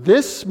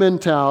 This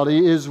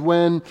mentality is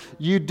when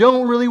you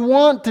don't really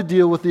want to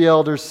deal with the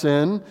elder's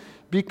sin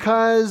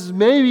because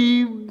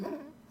maybe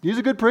he's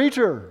a good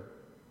preacher.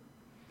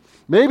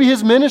 Maybe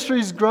his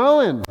ministry's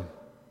growing.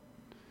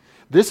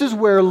 This is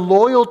where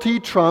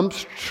loyalty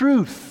trumps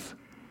truth.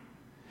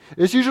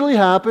 This usually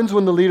happens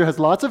when the leader has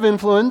lots of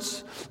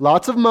influence,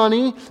 lots of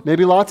money,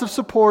 maybe lots of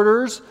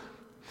supporters,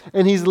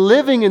 and he's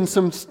living in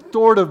some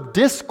sort of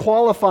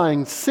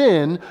disqualifying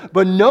sin,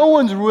 but no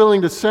one's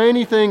willing to say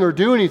anything or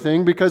do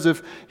anything because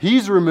if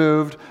he's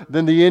removed,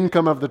 then the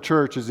income of the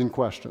church is in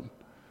question.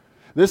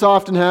 This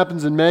often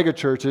happens in mega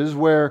churches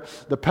where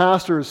the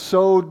pastor is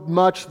so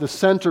much the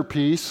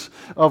centerpiece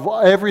of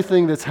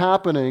everything that's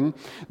happening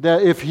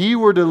that if he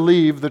were to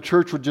leave, the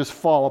church would just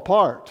fall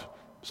apart.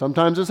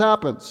 Sometimes this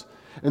happens.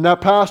 And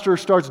that pastor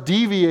starts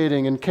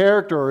deviating in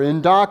character or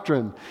in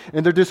doctrine,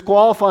 and they're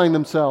disqualifying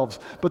themselves.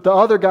 But the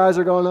other guys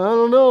are going, I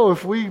don't know,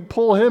 if we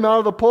pull him out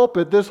of the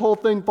pulpit, this whole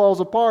thing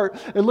falls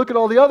apart. And look at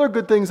all the other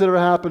good things that are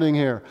happening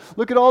here.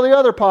 Look at all the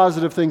other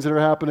positive things that are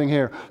happening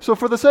here. So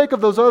for the sake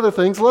of those other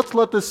things, let's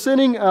let the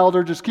sinning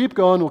elder just keep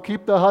going. We'll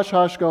keep the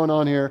hush-hush going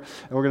on here,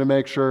 and we're going to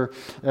make sure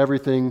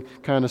everything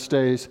kind of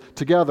stays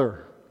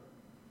together.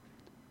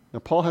 Now,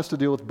 Paul has to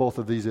deal with both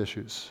of these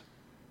issues.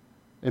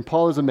 And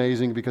Paul is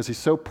amazing because he's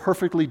so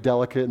perfectly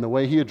delicate in the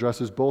way he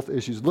addresses both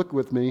issues. Look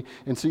with me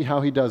and see how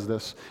he does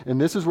this.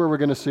 And this is where we're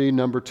going to see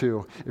number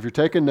 2. If you're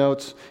taking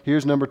notes,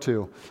 here's number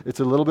 2.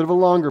 It's a little bit of a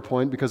longer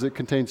point because it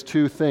contains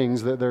 2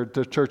 things that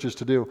the church is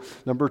to do.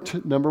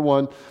 Number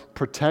 1,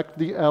 protect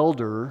the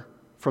elder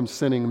from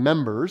sinning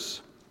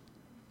members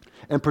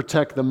and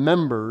protect the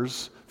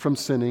members from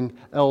sinning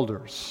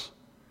elders.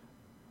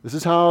 This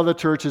is how the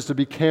church is to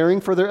be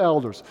caring for their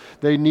elders.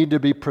 They need to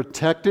be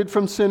protected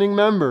from sinning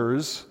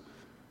members,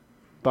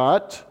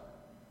 but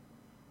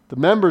the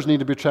members need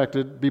to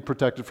be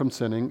protected from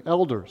sinning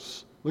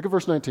elders. Look at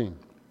verse 19.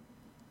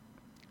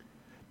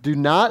 Do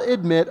not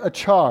admit a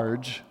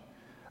charge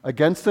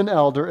against an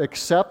elder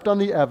except on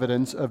the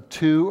evidence of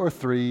 2 or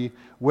 3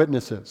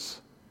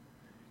 witnesses.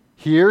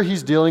 Here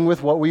he's dealing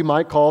with what we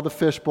might call the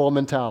fishbowl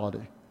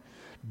mentality.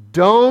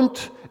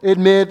 Don't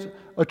admit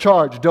a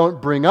charge.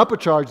 Don't bring up a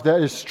charge.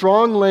 That is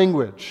strong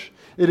language.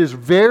 It is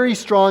very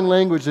strong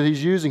language that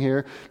he's using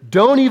here.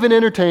 Don't even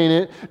entertain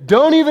it.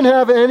 Don't even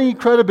have any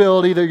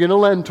credibility that you're going to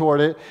lend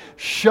toward it.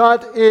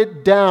 Shut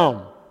it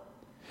down.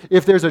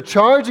 If there's a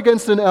charge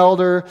against an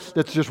elder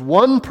that's just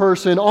one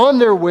person on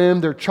their whim,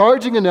 they're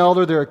charging an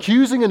elder, they're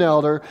accusing an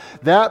elder,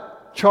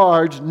 that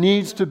charge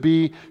needs to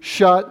be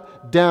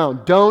shut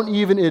down. Don't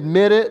even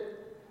admit it.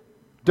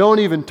 Don't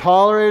even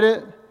tolerate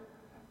it.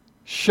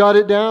 Shut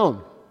it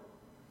down.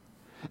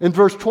 And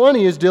verse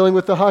 20 is dealing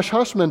with the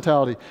hush-hush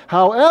mentality.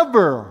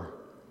 However,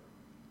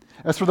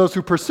 as for those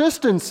who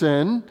persist in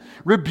sin,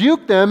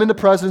 rebuke them in the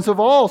presence of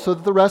all, so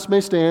that the rest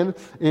may stand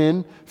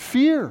in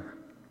fear.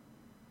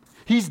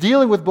 He's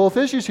dealing with both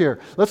issues here.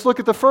 Let's look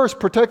at the first,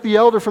 protect the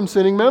elder from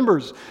sinning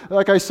members.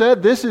 Like I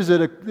said, this is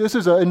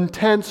an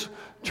intense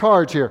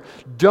charge here.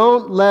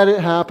 Don't let it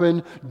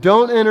happen.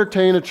 Don't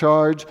entertain a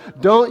charge.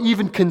 Don't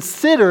even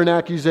consider an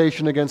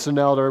accusation against an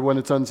elder when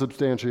it's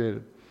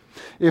unsubstantiated.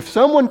 If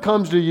someone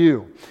comes to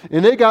you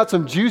and they got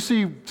some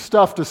juicy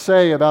stuff to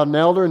say about an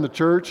elder in the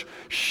church,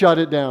 shut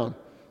it down.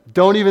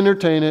 Don't even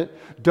entertain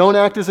it. Don't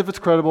act as if it's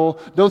credible.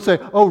 Don't say,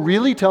 oh,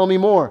 really? Tell me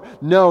more.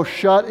 No,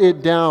 shut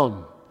it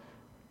down.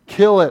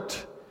 Kill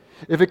it.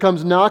 If it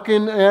comes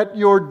knocking at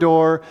your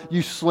door,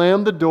 you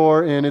slam the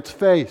door in its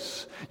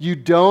face. You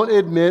don't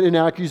admit an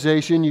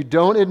accusation. You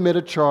don't admit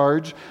a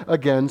charge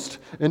against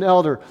an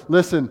elder.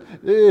 Listen,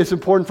 it's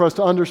important for us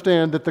to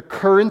understand that the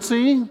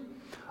currency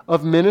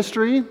of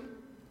ministry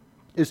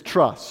is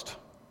trust.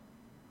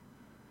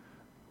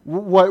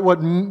 What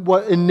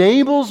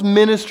enables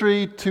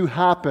ministry to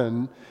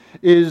happen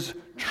is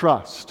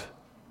trust.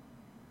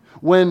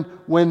 When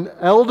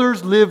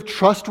elders live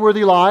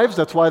trustworthy lives,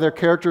 that's why their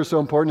character is so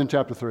important in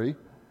chapter 3,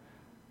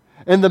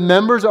 and the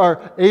members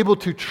are able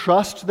to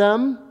trust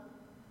them,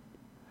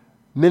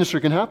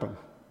 ministry can happen.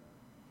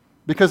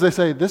 Because they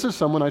say, this is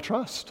someone I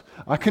trust.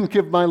 I can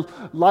give my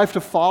life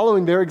to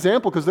following their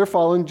example because they're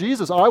following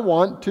Jesus. I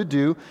want to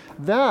do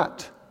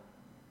that.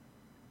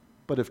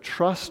 But if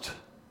trust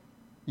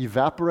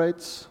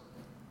evaporates,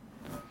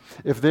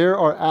 if there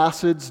are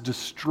acids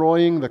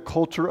destroying the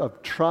culture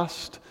of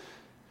trust,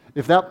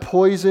 if that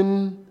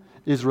poison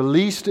is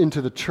released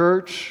into the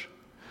church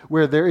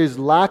where there is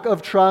lack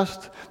of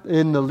trust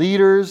in the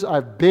leaders,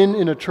 I've been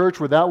in a church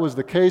where that was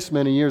the case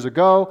many years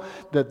ago,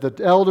 that the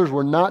elders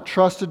were not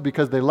trusted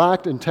because they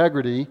lacked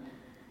integrity.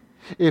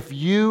 If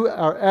you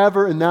are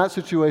ever in that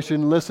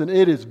situation, listen,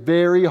 it is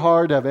very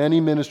hard to have any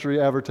ministry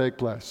ever take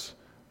place.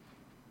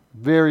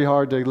 Very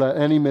hard to let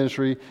any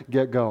ministry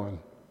get going.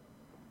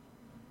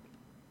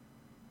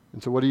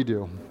 And so what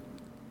do?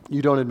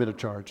 You don't admit a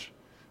charge.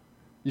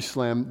 You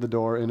slam the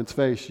door in its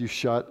face. You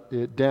shut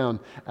it down.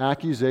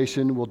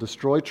 Accusation will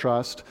destroy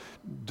trust.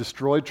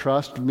 Destroyed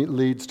trust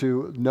leads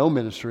to no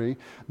ministry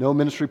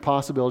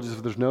possibilities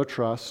if there's no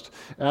trust.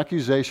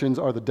 Accusations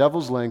are the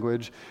devil's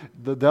language.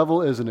 The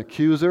devil is an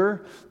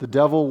accuser. The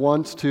devil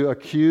wants to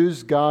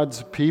accuse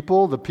God's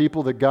people, the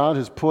people that God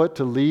has put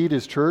to lead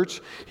his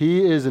church.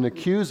 He is an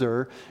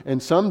accuser,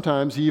 and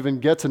sometimes he even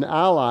gets an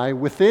ally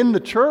within the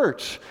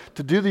church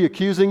to do the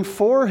accusing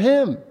for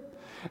him.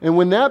 And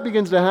when that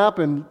begins to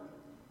happen,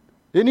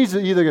 it needs to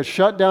either get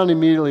shut down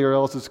immediately or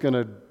else it's going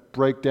to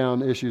break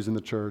down issues in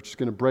the church. It's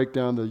going to break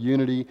down the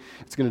unity.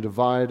 It's going to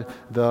divide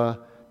the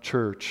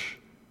church.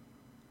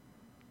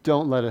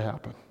 Don't let it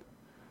happen.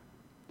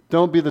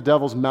 Don't be the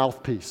devil's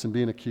mouthpiece and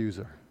be an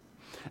accuser.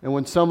 And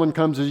when someone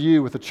comes to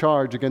you with a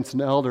charge against an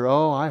elder,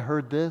 oh, I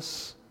heard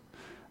this.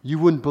 You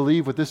wouldn't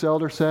believe what this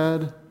elder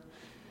said.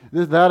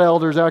 That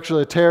elder's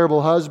actually a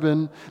terrible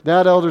husband.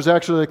 That elder's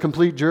actually a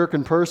complete jerk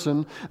in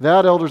person.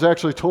 That elder's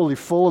actually totally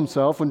full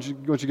himself once you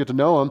get to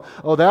know him.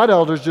 Oh, that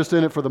elder's just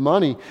in it for the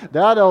money.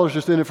 That elder's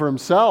just in it for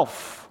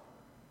himself.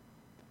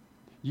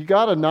 You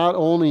got to not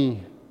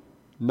only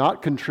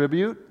not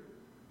contribute,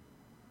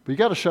 but you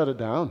got to shut it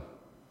down.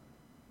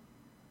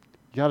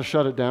 You got to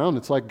shut it down.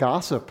 It's like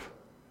gossip.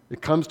 It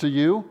comes to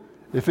you.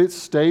 If it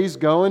stays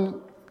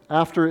going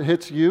after it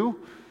hits you,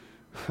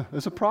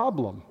 there's a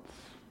problem.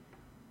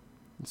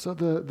 So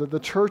the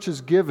church is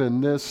given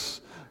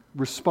this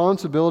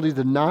responsibility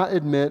to not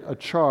admit a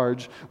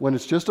charge when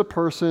it's just a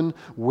person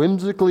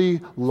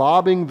whimsically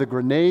lobbing the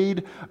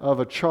grenade of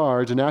a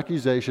charge, an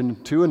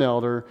accusation to an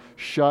elder.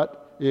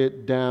 Shut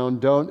it down.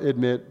 Don't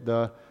admit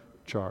the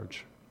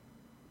charge.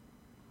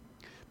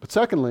 But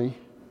secondly,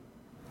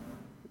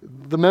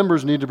 the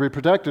members need to be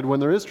protected when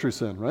there is true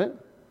sin, right?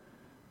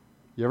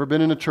 You ever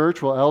been in a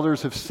church where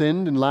elders have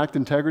sinned and lacked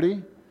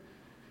integrity?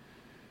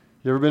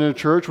 You ever been in a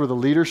church where the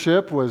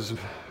leadership was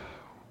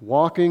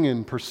walking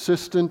in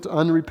persistent,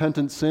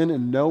 unrepentant sin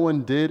and no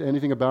one did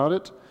anything about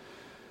it?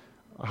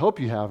 I hope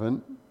you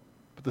haven't.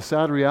 But the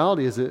sad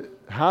reality is it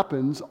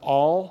happens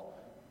all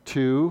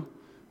too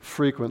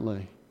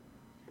frequently.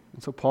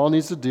 And so Paul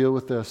needs to deal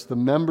with this. The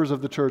members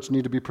of the church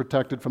need to be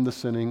protected from the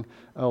sinning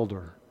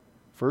elder.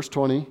 Verse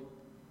 20,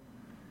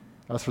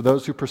 as for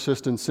those who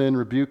persist in sin,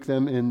 rebuke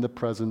them in the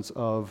presence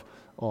of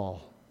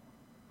all.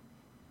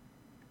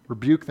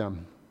 Rebuke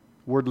them.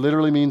 Word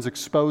literally means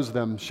expose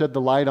them, shed the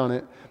light on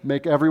it,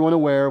 make everyone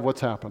aware of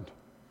what's happened.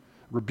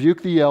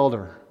 Rebuke the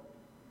elder.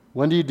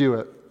 When do you do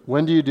it?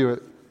 When do you do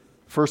it?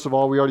 First of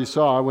all, we already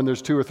saw when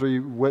there's 2 or 3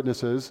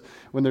 witnesses,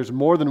 when there's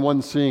more than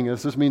one seeing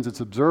this means it's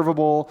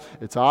observable,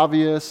 it's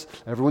obvious,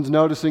 everyone's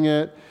noticing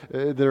it.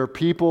 There are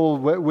people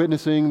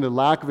witnessing the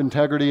lack of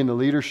integrity in the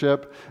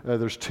leadership.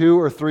 There's 2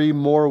 or 3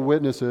 more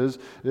witnesses.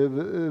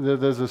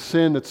 There's a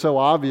sin that's so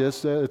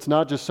obvious. It's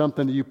not just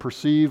something that you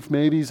perceive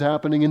maybe is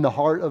happening in the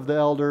heart of the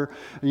elder.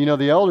 You know,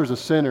 the elder's a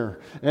sinner.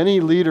 Any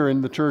leader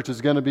in the church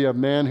is going to be a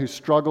man who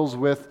struggles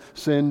with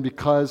sin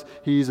because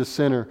he's a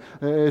sinner.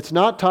 It's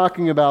not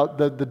talking about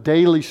the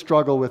daily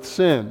struggle with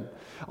sin.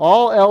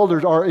 All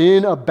elders are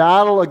in a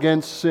battle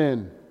against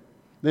sin.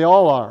 They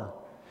all are.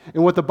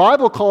 And what the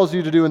Bible calls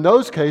you to do in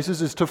those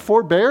cases is to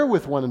forbear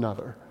with one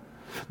another.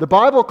 The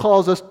Bible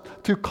calls us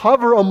to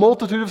cover a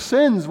multitude of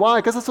sins. Why?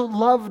 Because that's what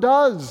love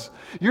does.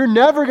 You're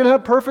never going to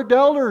have perfect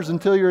elders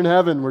until you're in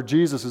heaven where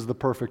Jesus is the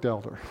perfect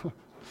elder.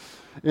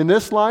 In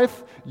this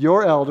life,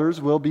 your elders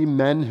will be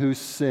men who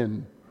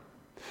sin.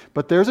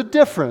 But there's a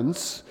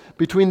difference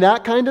between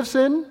that kind of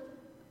sin,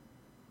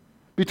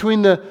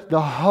 between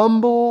the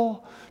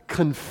humble,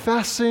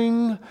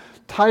 confessing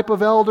type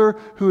of elder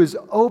who is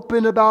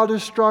open about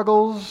his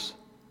struggles,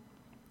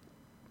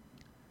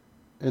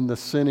 and the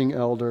sinning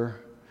elder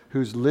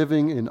who's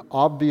living in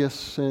obvious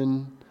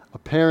sin,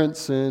 apparent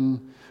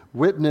sin,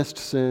 witnessed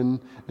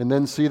sin, and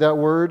then see that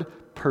word?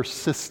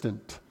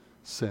 Persistent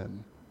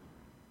sin.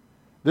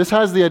 This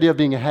has the idea of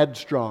being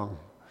headstrong.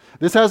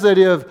 This has the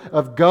idea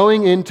of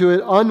going into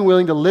it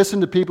unwilling to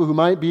listen to people who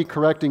might be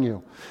correcting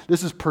you.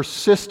 This is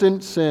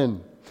persistent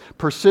sin.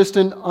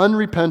 Persistent,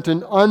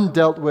 unrepentant,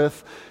 undealt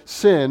with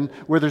sin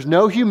where there's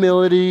no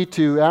humility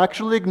to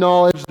actually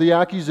acknowledge the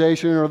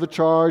accusation or the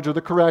charge or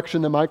the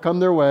correction that might come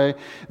their way.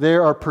 They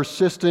are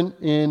persistent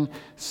in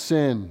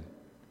sin.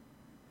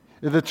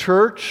 The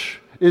church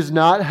is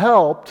not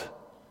helped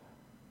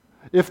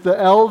if the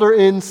elder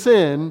in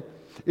sin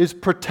is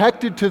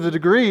protected to the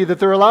degree that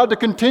they're allowed to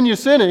continue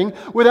sinning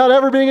without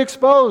ever being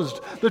exposed.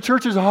 The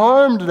church is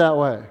harmed that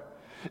way.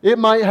 It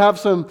might have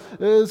some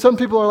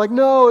people are like,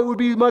 no, it would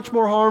be much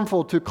more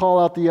harmful to call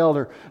out the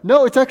elder.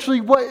 No, it's actually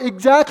what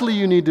exactly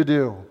you need to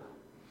do.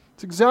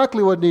 It's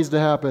exactly what needs to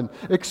happen.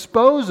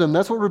 Expose them.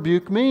 That's what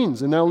rebuke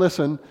means. And now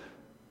listen,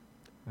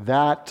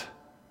 that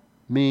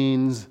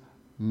means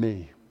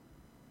me.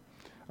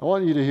 I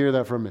want you to hear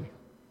that from me.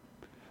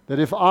 That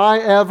if I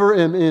ever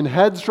am in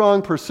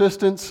headstrong,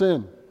 persistent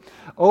sin,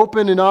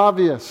 open and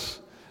obvious,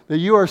 that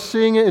you are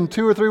seeing it in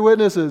 2 or 3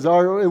 witnesses,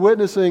 are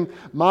witnessing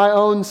my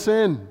own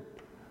sin,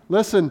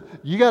 listen,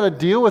 you got to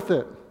deal with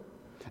it.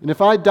 And if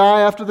I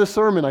die after the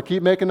sermon, I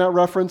keep making that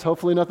reference,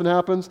 hopefully nothing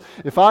happens.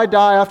 If I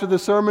die after the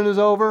sermon is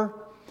over,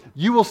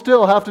 you will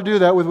still have to do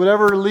that with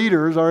whatever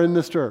leaders are in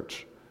this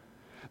church.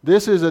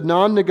 This is a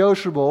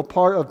non-negotiable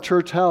part of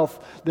church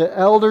health that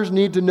elders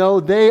need to know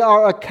they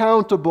are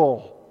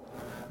accountable.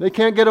 They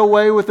can't get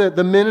away with it.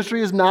 The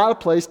ministry is not a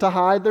place to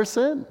hide their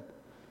sin.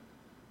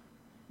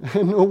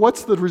 And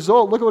what's the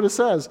result? Look at what it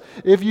says.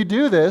 If you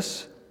do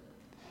this,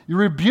 you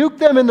rebuke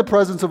them in the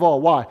presence of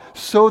all. Why?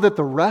 So that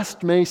the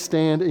rest may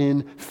stand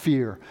in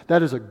fear.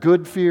 That is a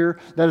good fear.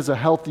 That is a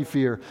healthy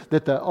fear.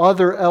 That the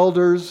other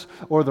elders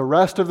or the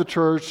rest of the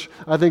church,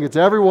 I think it's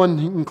everyone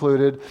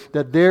included,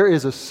 that there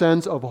is a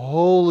sense of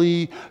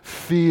holy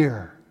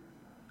fear.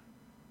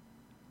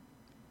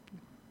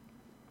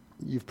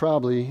 You've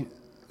probably,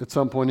 at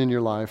some point in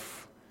your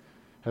life,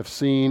 have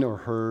seen or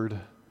heard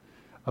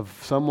of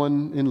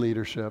someone in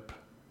leadership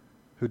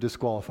who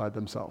disqualified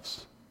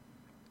themselves.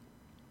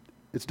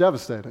 It's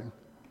devastating.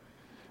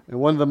 And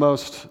one of the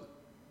most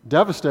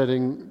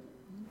devastating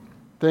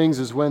things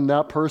is when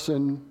that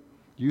person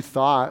you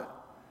thought,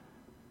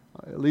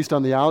 at least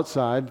on the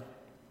outside,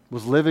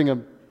 was living a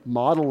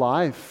model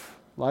life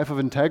of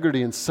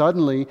integrity, and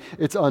suddenly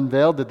it's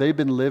unveiled that they've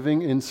been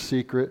living in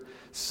secret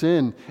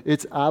sin.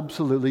 It's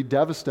absolutely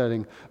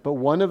devastating. But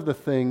one of the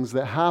things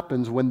that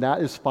happens when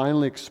that is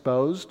finally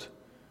exposed,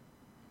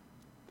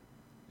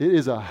 it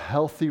is a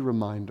healthy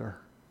reminder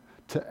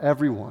to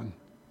everyone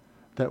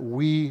that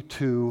we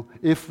too,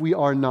 if we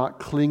are not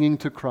clinging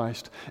to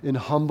Christ in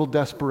humble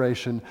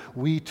desperation,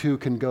 we too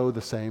can go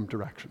the same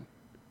direction.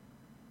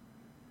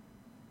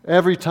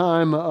 Every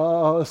time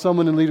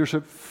someone in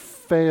leadership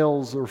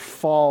fails or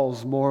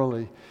falls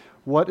morally,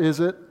 what is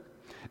it?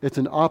 It's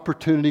an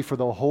opportunity for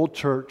the whole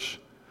church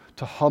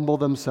to humble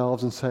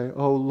themselves and say,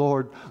 oh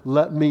Lord,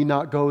 let me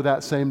not go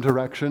that same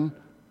direction.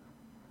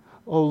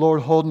 Oh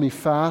Lord, hold me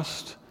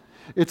fast.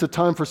 It's a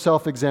time for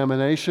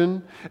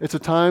self-examination. It's a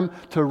time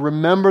to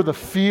remember the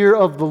fear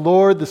of the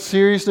Lord, the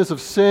seriousness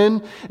of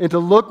sin, and to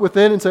look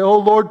within and say, oh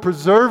Lord,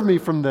 preserve me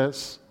from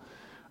this.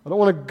 I don't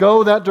want to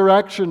go that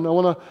direction. I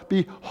want to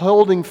be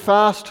holding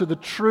fast to the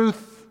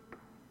truth.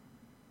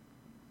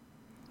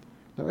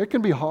 Now, it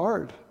can be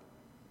hard.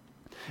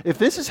 If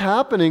this is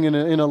happening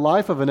in a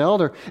life of an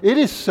elder, it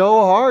is so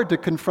hard to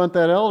confront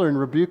that elder and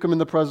rebuke him in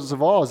the presence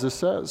of all, as this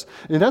says.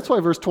 And that's why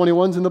verse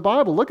 21 is in the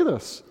Bible. Look at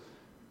this.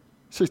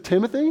 It says,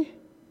 Timothy.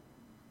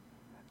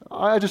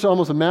 I just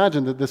almost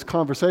imagine that this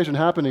conversation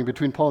happening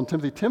between Paul and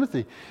Timothy.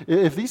 Timothy,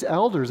 if these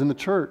elders in the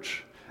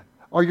church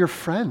are your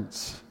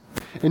friends,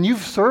 and you've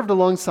served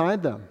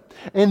alongside them,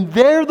 and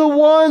they're the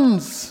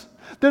ones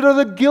that are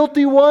the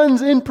guilty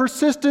ones in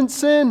persistent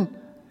sin,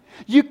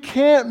 you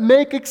can't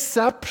make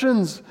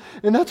exceptions.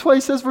 And that's why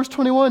he says, verse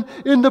 21,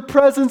 in the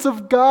presence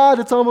of God.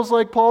 It's almost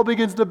like Paul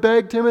begins to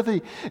beg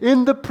Timothy,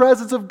 in the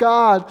presence of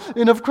God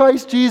and of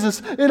Christ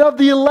Jesus and of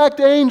the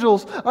elect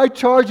angels, I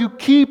charge you,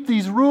 keep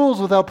these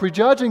rules without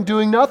prejudging,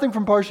 doing nothing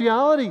from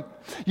partiality.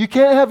 You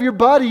can't have your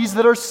buddies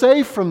that are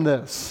safe from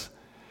this.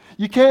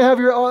 You can't have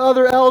your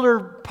other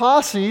elder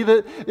posse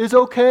that is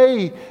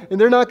okay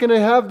and they're not going to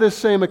have this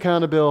same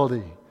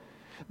accountability.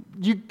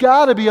 You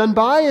got to be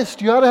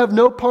unbiased. You got to have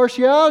no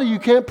partiality. You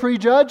can't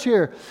prejudge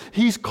here.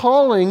 He's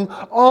calling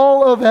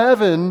all of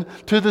heaven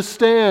to the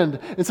stand.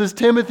 It says,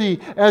 Timothy,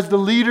 as the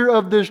leader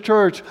of this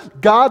church,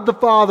 God the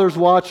Father is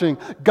watching.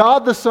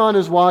 God the Son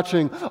is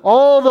watching.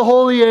 All the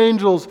holy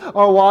angels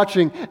are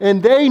watching.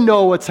 And they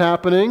know what's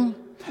happening.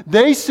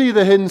 They see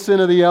the hidden sin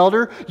of the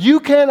elder. You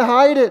can't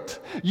hide it.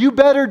 You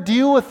better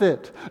deal with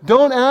it.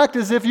 Don't act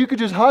as if you could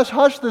just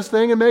hush this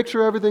thing and make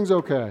sure everything's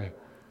okay.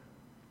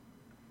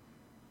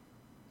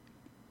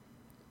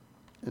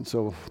 And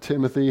so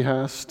Timothy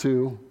has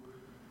to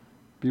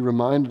be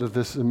reminded of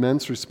this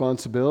immense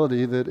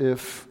responsibility that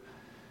if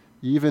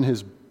even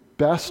his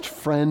best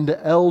friend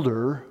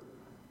elder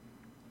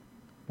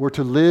were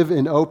to live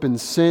in open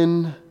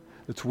sin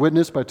that's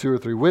witnessed by 2 or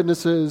 3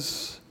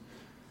 witnesses,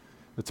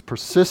 that's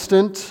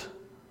persistent,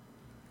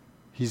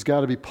 he's got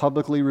to be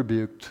publicly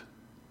rebuked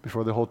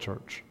before the whole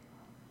church.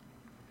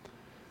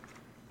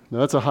 Now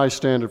that's a high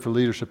standard for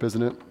leadership,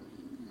 isn't it?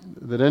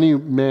 That any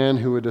man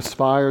who would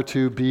aspire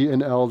to be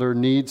an elder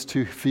needs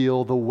to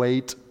feel the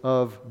weight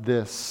of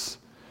this.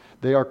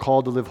 They are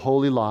called to live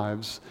holy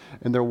lives,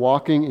 and they're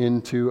walking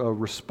into a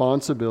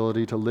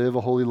responsibility to live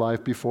a holy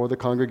life before the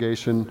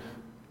congregation.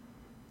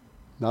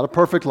 Not a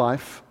perfect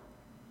life,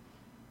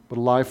 but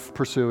a life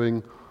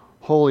pursuing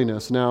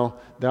holiness. Now,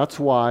 that's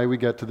why we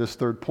get to this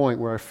third point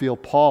where I feel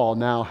Paul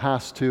now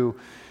has to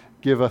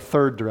give a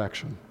third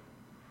direction.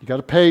 You got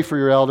to pay for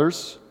your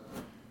elders.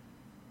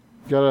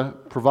 You got to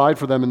provide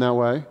for them in that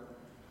way.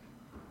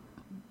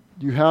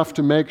 You have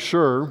to make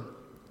sure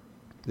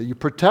that you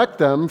protect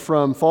them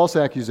from false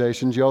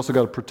accusations. You also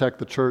got to protect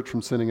the church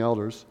from sinning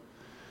elders.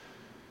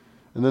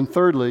 And then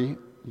thirdly,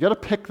 you got to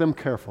pick them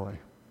carefully.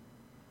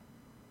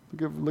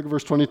 Look at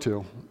verse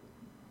 22.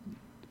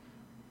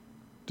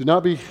 Do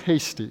not be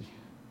hasty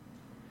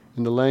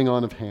in the laying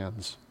on of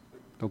hands.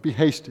 Don't be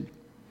hasty.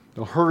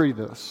 Don't hurry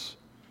this.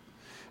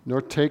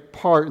 Nor take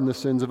part in the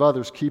sins of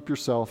others. Keep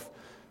yourself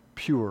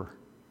pure.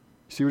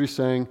 See what he's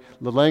saying?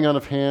 The laying on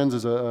of hands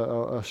is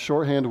a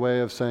shorthand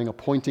way of saying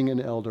appointing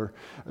an elder.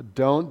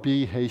 Don't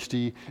be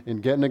hasty in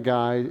getting a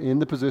guy in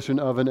the position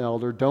of an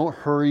elder. Don't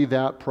hurry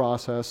that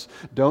process.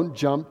 Don't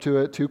jump to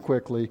it too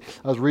quickly.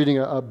 I was reading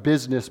a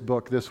business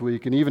book this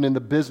week, and even in the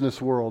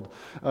business world,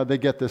 they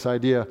get this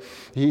idea.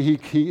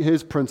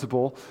 His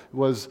principle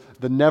was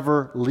the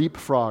never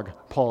leapfrog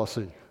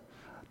policy.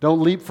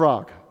 Don't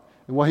leapfrog.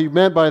 And what he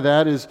meant by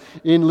that is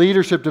in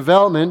leadership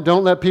development,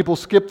 don't let people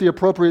skip the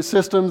appropriate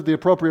systems, the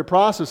appropriate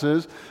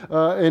processes,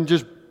 and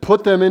just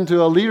put them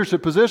into a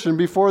leadership position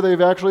before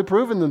they've actually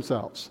proven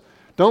themselves.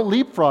 Don't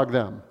leapfrog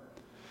them.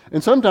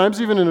 And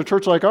sometimes, even in a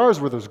church like ours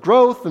where there's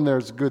growth and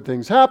there's good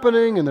things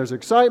happening and there's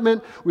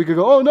excitement, we could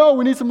go, oh no,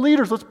 we need some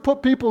leaders. Let's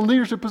put people in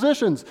leadership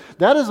positions.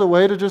 That is a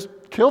way to just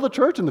kill the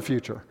church in the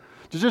future.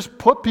 To just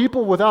put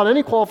people without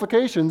any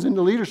qualifications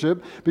into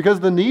leadership because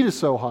the need is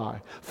so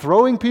high.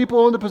 Throwing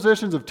people into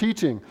positions of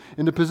teaching,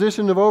 into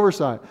position of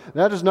oversight.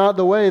 That is not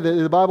the way that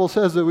the Bible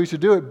says that we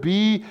should do it.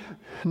 Be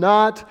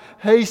not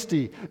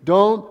hasty.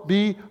 Don't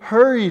be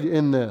hurried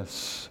in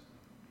this.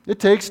 It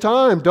takes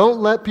time. Don't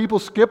let people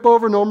skip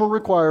over normal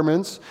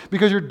requirements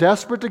because you're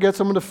desperate to get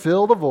someone to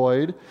fill the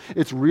void.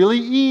 It's really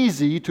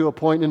easy to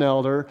appoint an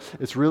elder.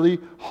 It's really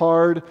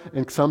hard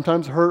and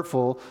sometimes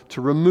hurtful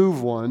to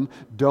remove one.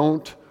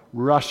 Don't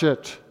rush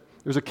it.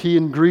 There's a key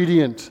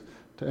ingredient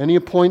to any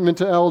appointment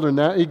to elder, and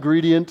that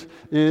ingredient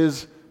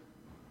is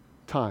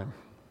time.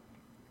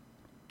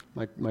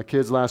 My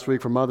kids last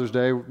week for Mother's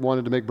Day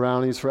wanted to make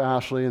brownies for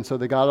Ashley, and so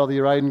they got all the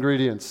right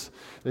ingredients.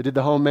 They did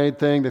the homemade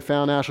thing. They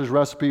found Ashley's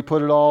recipe,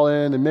 put it all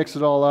in, they mixed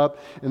it all up,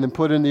 and then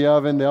put it in the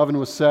oven. The oven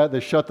was set. They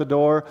shut the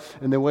door,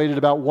 and they waited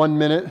about 1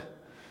 minute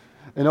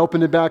and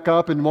opened it back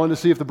up and wanted to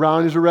see if the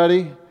brownies were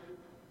ready. And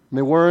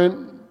they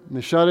weren't. And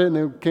they shut it, and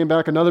they came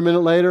back another minute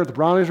later. The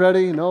brownies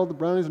ready? No, the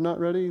brownies are not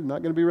ready.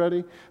 Not going to be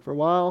ready for a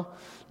while.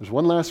 There's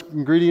one last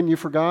ingredient you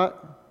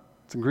forgot.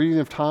 It's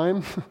ingredient of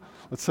time.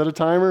 Let's set a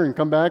timer and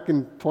come back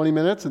in 20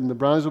 minutes, and the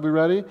brownies will be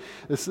ready.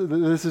 This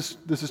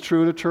is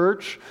true in a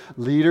church.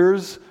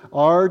 Leaders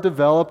are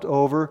developed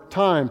over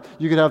time.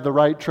 You could have the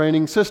right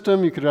training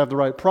system. You could have the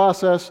right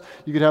process.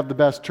 You could have the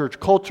best church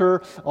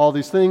culture. All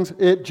these things.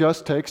 It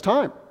just takes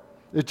time.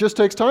 It just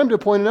takes time to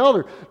appoint an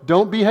elder.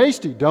 Don't be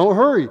hasty. Don't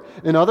hurry.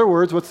 In other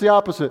words, what's the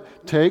opposite?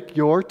 Take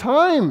your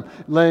time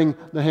laying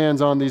the hands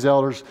on these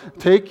elders.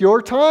 Take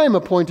your time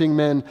appointing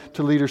men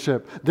to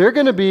leadership. They're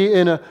going to be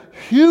in a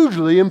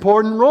hugely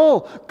important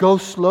role. Go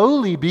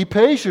slowly. Be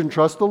patient.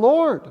 Trust the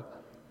Lord.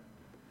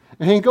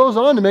 And he goes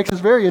on to make this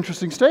very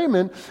interesting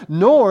statement,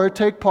 nor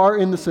take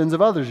part in the sins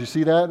of others. You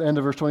see that, end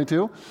of verse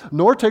 22?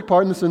 Nor take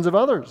part in the sins of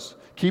others.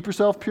 Keep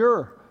yourself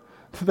pure.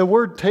 The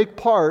word take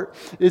part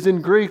is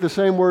in Greek the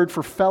same word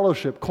for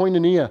fellowship,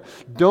 koinonia.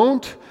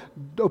 Don't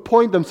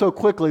appoint them so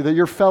quickly that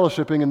you're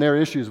fellowshipping in their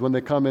issues when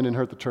they come in and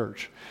hurt the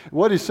church.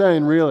 What he's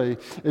saying really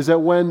is that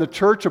when the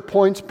church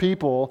appoints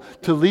people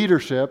to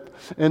leadership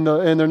and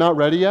they're not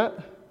ready yet,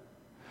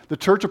 the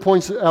church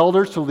appoints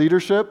elders to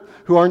leadership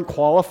who aren't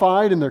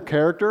qualified in their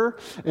character,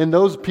 and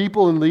those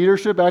people in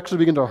leadership actually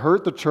begin to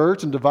hurt the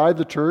church and divide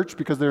the church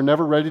because they're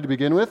never ready to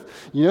begin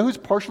with. You know who's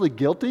partially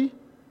guilty?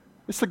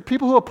 It's the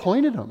people who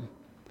appointed them.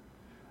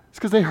 It's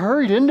because they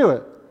hurried into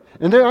it.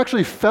 And they're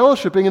actually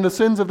fellowshipping in the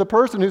sins of the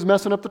person who's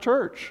messing up the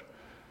church.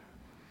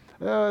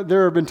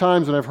 There have been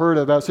times when I've heard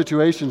about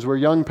situations where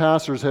young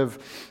pastors have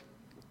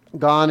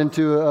gone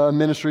into a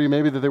ministry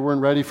maybe that they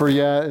weren't ready for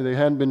yet, and they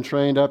hadn't been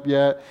trained up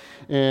yet,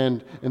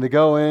 and they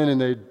go in and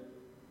they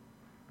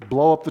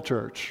blow up the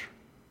church.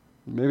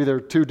 Maybe they're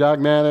too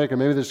dogmatic, and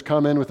maybe they just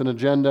come in with an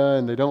agenda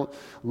and they don't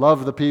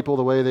love the people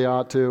the way they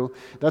ought to.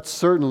 That's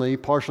certainly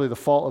partially the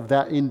fault of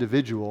that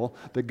individual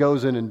that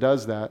goes in and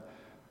does that.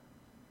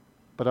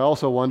 But I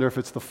also wonder if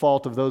it's the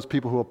fault of those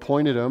people who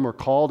appointed him or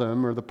called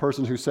him, or the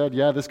person who said,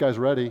 yeah, this guy's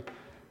ready,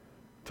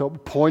 to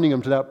pointing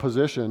him to that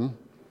position.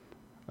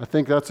 I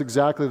think that's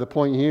exactly the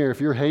point here.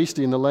 If you're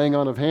hasty in the laying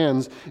on of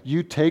hands,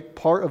 you take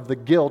part of the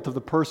guilt of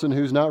the person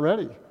who's not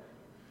ready.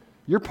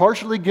 You're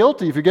partially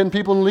guilty if you're getting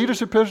people in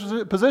leadership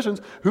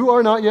positions who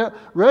are not yet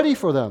ready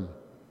for them.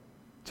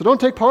 So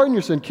don't take part in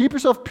your sin. Keep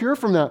yourself pure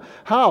from that.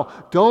 How?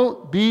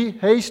 Don't be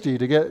hasty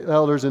to get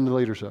elders into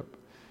leadership.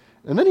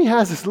 And then he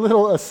has this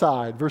little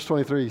aside, verse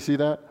 23, you see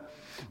that?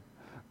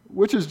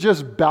 Which is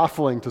just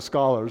baffling to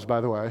scholars,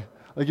 by the way.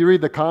 Like you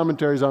read the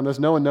commentaries on this,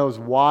 no one knows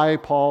why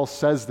Paul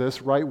says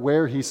this, right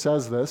where he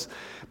says this,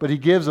 but he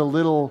gives a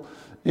little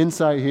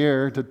insight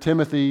here to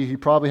Timothy. He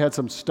probably had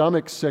some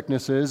stomach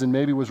sicknesses and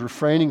maybe was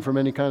refraining from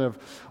any kind of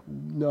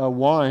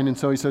wine, and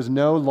so he says,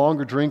 no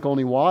longer drink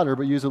only water,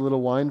 but use a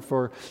little wine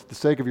for the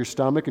sake of your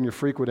stomach and your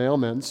frequent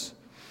ailments.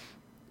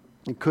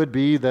 It could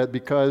be that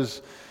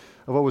because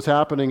of what was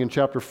happening in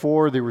chapter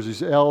 4, there was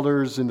these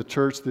elders in the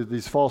church,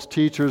 these false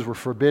teachers were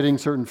forbidding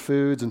certain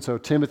foods, and so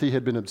Timothy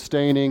had been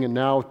abstaining, and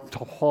now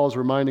Paul's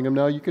reminding him,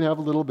 no, you can have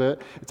a little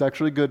bit. It's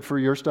actually good for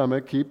your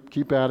stomach.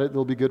 Keep at it.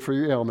 It'll be good for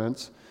your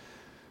ailments.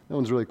 No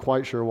one's really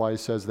quite sure why he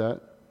says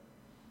that.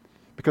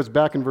 Because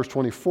back in verse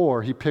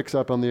 24, he picks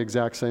up on the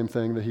exact same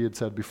thing that he had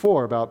said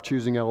before about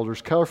choosing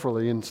elders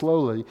carefully and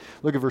slowly.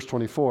 Look at verse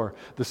 24.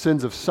 The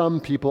sins of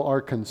some people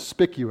are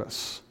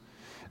conspicuous.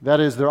 That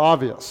is, they're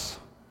obvious.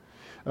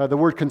 The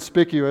word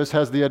conspicuous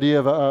has the idea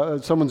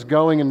of someone's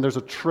going and there's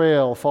a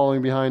trail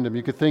following behind him.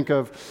 You could think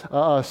of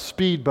a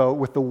speedboat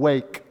with the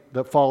wake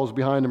that follows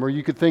behind him. Or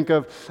you could think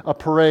of a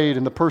parade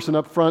and the person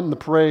up front in the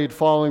parade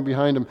following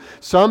behind him.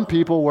 Some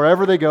people,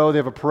 wherever they go, they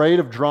have a parade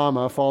of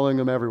drama following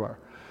them everywhere.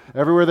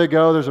 Everywhere they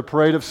go, there's a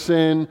parade of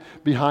sin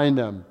behind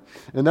them.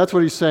 And that's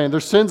what he's saying.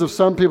 There's sins of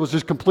some people. It's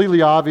just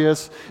completely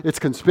obvious. It's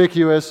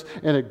conspicuous.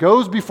 And it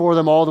goes before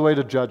them all the way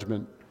to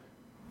judgment.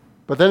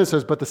 But then it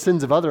says, but the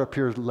sins of others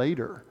appear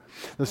later.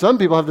 Now, some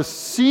people have the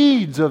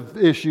seeds of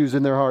issues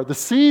in their heart, the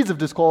seeds of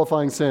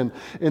disqualifying sin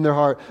in their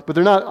heart, but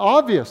they're not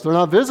obvious, they're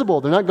not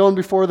visible, they're not going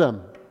before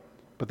them,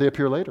 but they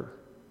appear later.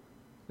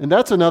 And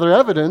that's another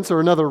evidence,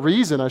 or another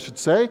reason, I should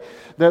say,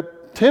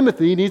 that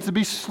Timothy needs to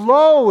be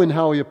slow in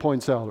how he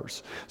appoints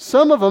elders.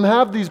 Some of them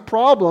have these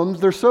problems,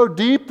 they're so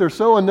deep, they're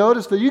so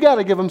unnoticed, that you got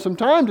to give them some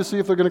time to see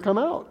if they're going to come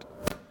out.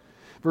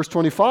 Verse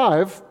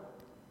 25,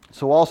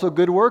 so also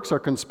good works are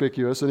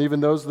conspicuous, and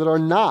even those that are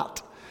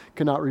not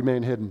cannot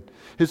remain hidden.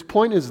 His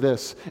point is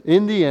this: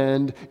 in the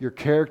end, your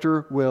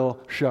character will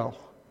show.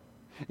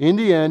 In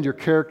the end, your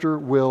character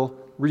will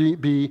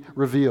be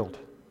revealed.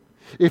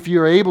 If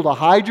you're able to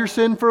hide your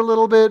sin for a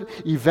little bit,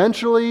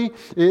 eventually,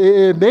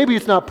 maybe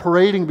it's not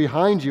parading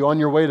behind you on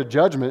your way to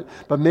judgment,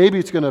 but maybe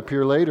it's going to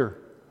appear later.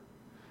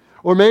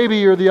 Or maybe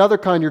you're the other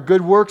kind, your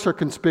good works are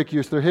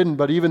conspicuous, they're hidden,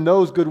 but even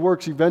those good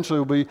works eventually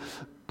will be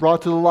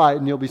brought to the light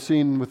and you'll be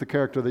seen with the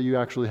character that you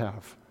actually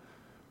have.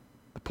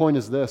 The point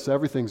is this: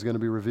 everything's going to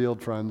be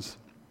revealed, friends.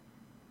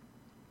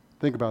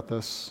 Think about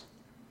this.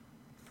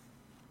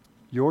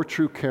 Your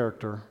true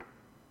character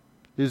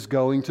is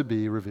going to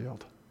be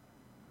revealed.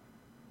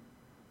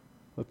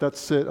 Let that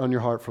sit on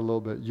your heart for a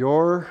little bit.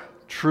 Your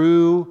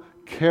true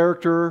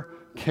character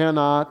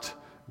cannot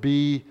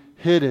be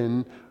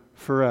hidden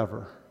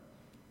forever.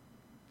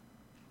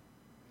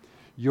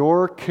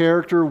 Your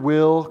character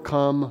will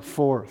come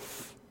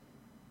forth.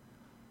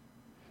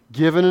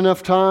 Given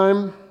enough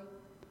time,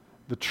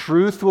 the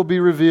truth will be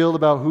revealed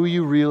about who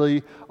you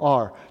really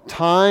are.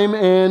 Time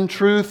and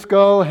truth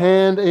go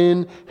hand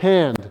in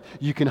hand.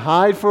 You can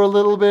hide for a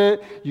little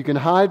bit, you can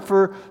hide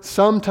for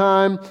some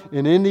time,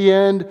 and in the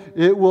end,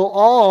 it will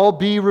all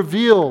be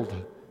revealed.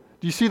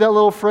 Do you see that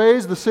little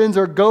phrase? The sins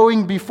are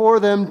going before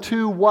them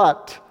to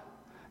what?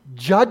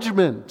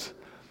 Judgment.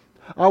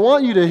 I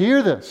want you to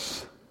hear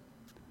this.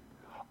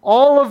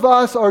 All of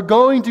us are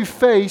going to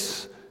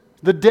face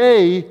the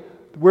day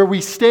where we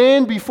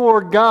stand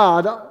before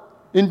God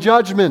in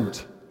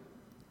judgment.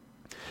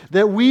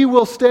 That we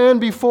will stand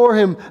before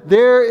Him.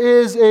 There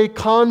is a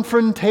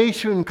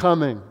confrontation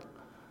coming.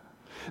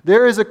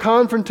 There is a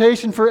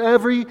confrontation for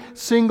every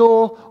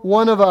single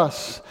one of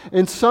us.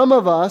 And some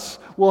of us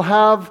will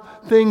have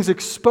things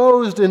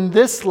exposed in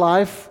this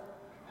life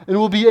and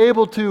will be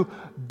able to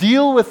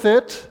deal with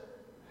it.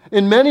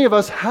 And many of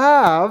us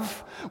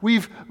have.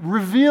 We've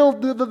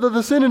revealed,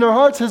 the sin in our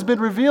hearts has been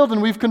revealed,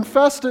 and we've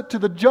confessed it to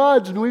the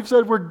judge, and we've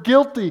said we're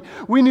guilty.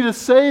 We need a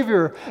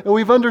Savior. And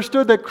we've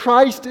understood that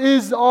Christ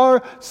is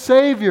our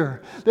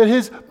Savior, that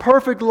His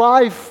perfect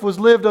life was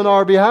lived on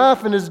our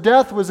behalf, and His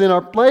death was in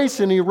our place,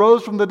 and He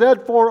rose from the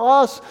dead for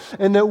us,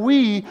 and that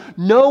we,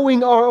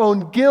 knowing our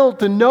own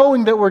guilt and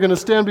knowing that we're going to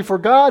stand before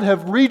God,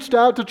 have reached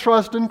out to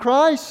trust in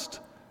Christ.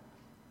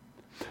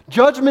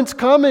 Judgment's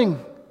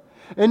coming.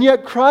 And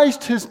yet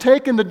Christ has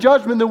taken the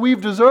judgment that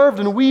we've deserved,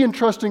 and we, in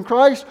trusting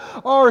Christ,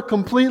 are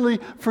completely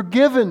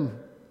forgiven.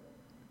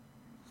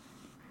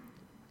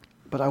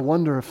 But I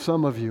wonder if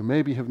some of you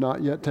maybe have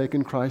not yet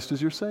taken Christ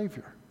as your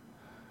Savior.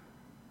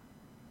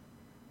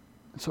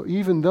 So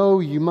even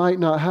though you might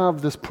not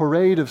have this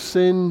parade of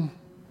sin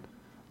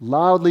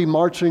loudly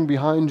marching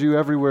behind you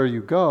everywhere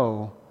you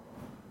go,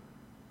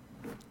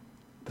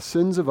 the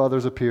sins of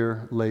others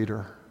appear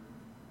later.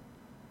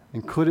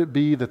 And could it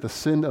be that the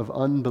sin of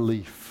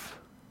unbelief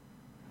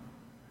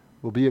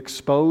will be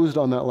exposed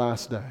on that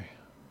last day?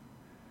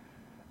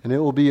 And it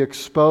will be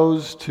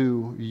exposed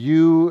to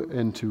you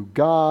and to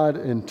God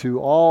and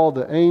to all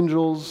the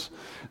angels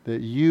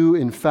that you,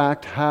 in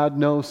fact, had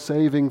no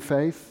saving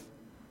faith.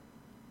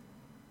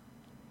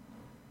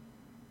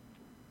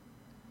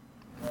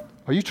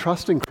 Are you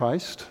trusting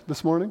Christ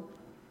this morning?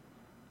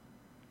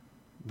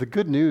 The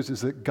good news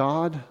is that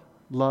God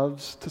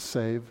loves to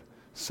save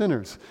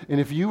sinners. And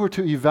if you were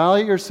to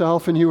evaluate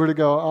yourself and you were to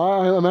go,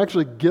 I'm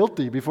actually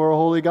guilty before a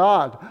holy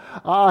God.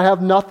 I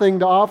have nothing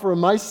to offer.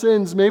 My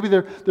sins, maybe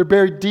they're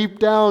buried deep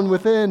down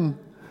within,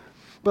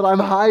 but I'm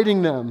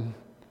hiding them.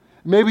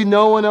 Maybe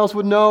no one else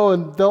would know,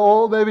 and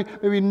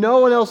maybe no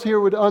one else here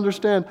would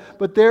understand,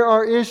 but there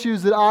are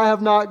issues that I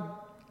have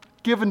not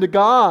given to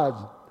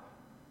God.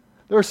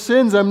 There are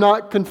sins I'm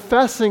not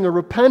confessing or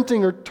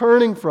repenting or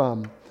turning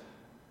from.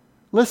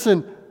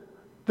 Listen,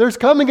 there's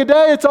coming a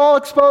day it's all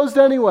exposed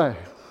anyway.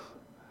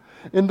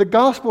 And the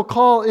gospel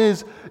call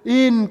is,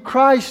 in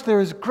Christ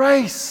there is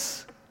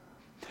grace.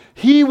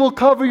 He will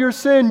cover your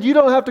sin. You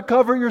don't have to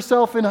cover it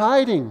yourself in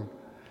hiding.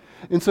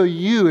 And so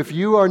if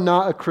you are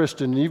not a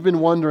Christian, and you've been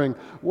wondering,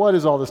 what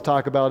is all this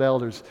talk about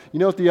elders? You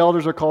know what the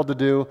elders are called to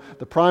do?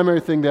 The primary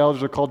thing the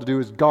elders are called to do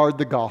is guard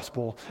the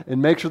gospel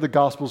and make sure the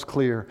gospel's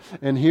clear.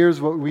 And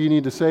here's what we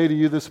need to say to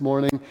you this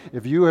morning.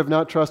 If you have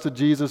not trusted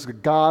Jesus,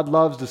 God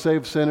loves to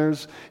save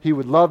sinners. He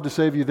would love to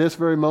save you this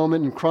very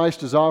moment, and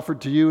Christ is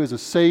offered to you as a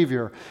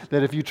Savior,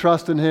 that if you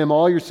trust in Him,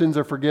 all your sins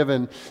are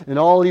forgiven, and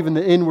all even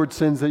the inward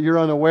sins that you're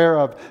unaware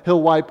of,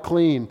 He'll wipe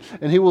clean.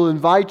 And He will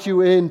invite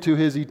you into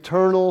His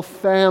eternal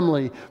family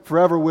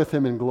forever with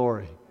Him in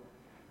glory.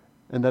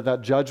 And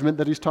that judgment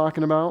that He's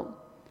talking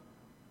about,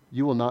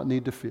 you will not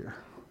need to fear.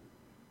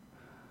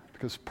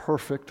 Because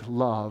perfect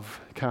love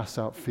casts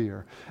out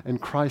fear.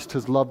 And Christ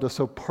has loved us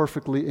so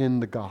perfectly in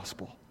the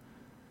gospel.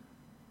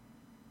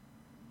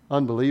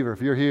 Unbeliever,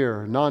 if you're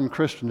here,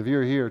 non-Christian, if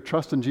you're here,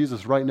 trust in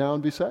Jesus right now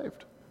and be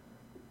saved.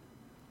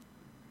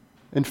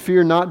 And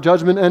fear not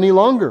judgment any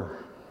longer.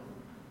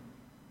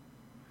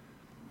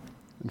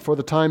 And for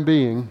the time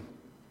being,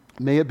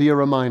 may it be a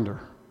reminder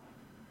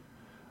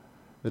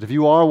that if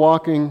you are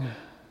walking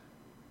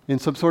in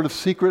some sort of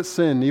secret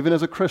sin, even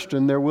as a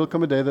Christian, there will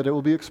come a day that it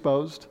will be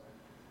exposed.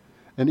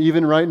 And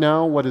even right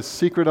now, what is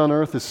secret on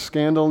earth is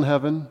scandal in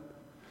heaven.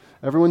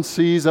 Everyone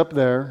sees up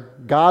there.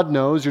 God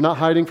knows. You're not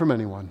hiding from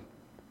anyone.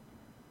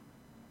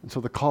 And so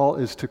the call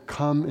is to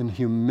come in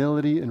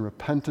humility and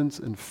repentance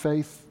and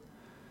faith,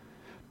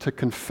 to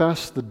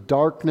confess the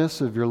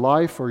darkness of your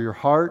life or your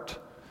heart,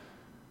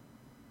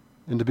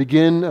 and to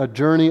begin a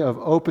journey of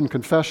open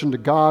confession to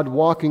God,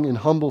 walking in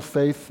humble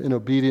faith and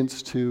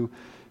obedience to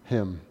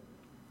Him.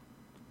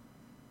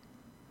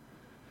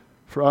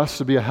 For us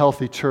to be a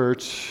healthy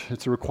church,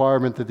 it's a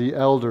requirement that the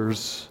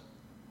elders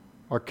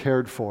are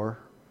cared for.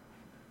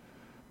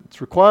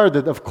 It's required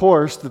that, of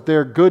course, that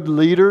they're good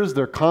leaders,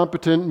 they're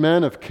competent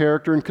men of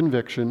character and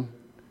conviction.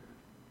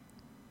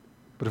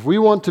 But if we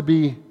want to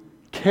be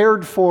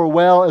cared for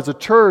well as a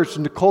church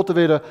and to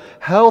cultivate a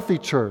healthy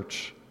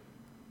church,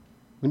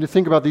 we need to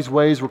think about these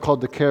ways we're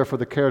called to care for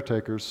the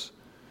caretakers.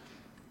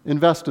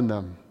 Invest in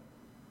them.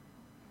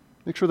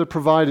 Make sure they're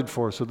provided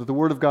for so that the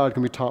Word of God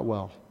can be taught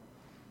well.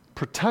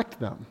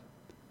 Protect them.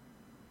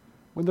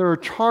 When there are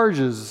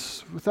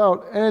charges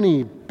without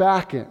any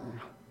backing,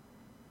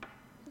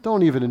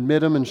 don't even admit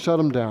them and shut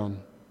them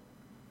down.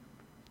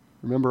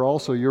 Remember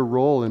also your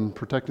role in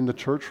protecting the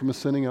church from a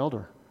sinning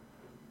elder.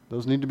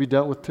 Those need to be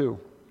dealt with too.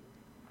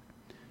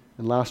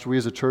 And last, we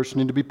as a church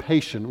need to be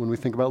patient when we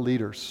think about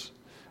leaders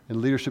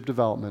and leadership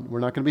development.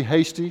 We're not going to be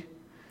hasty.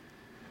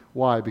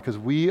 Why? Because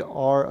we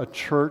are a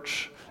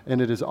church,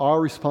 and it is our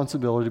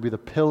responsibility to be the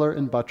pillar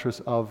and buttress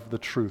of the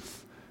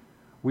truth.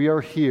 We are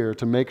here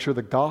to make sure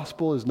the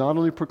gospel is not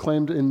only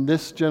proclaimed in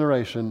this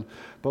generation,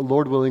 but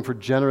Lord willing, for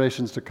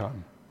generations to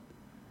come.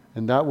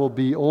 And that will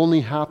be only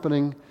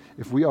happening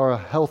if we are a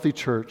healthy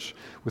church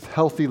with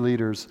healthy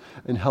leaders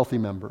and healthy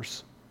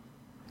members.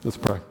 Let's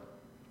pray.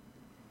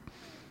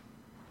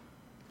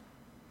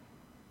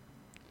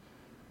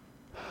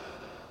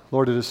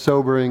 Lord, it is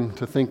sobering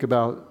to think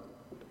about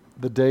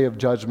the day of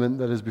judgment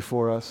that is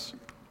before us.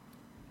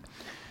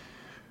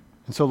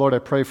 And so, Lord, I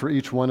pray for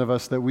each one of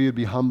us that we would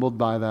be humbled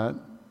by that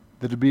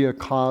it would be a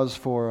cause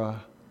for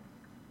a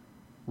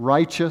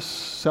righteous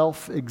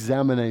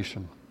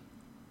self-examination.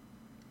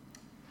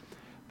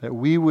 That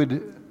we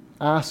would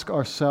ask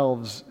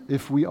ourselves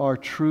if we are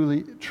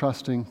truly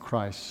trusting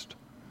Christ.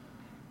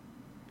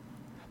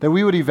 That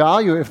we would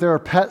evaluate if there are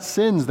pet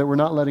sins that we're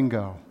not letting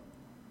go.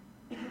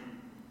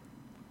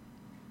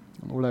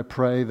 Lord, I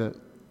pray that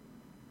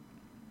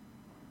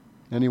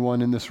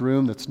anyone in this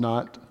room that's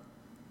not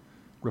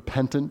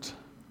repentant,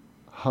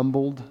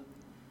 humbled,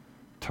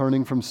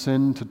 turning from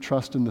sin to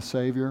trust in the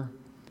Savior,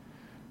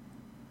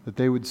 that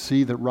they would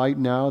see that right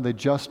now they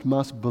just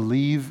must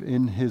believe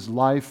in His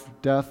life,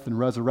 death, and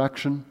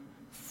resurrection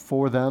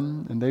for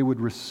them, and they would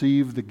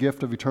receive the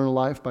gift of eternal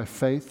life by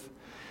faith,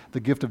 the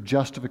gift of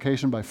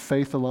justification by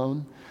faith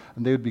alone,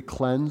 and they would be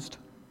cleansed.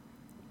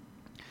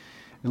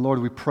 And Lord,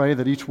 we pray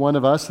that each one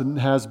of us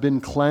has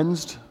been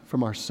cleansed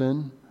from our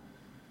sin,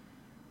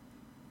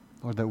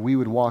 Lord, that we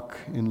would walk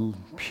in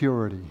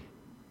purity,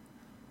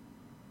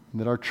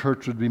 and that our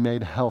church would be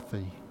made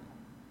healthy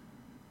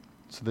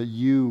so that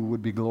you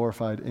would be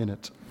glorified in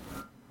it.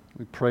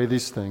 We pray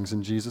these things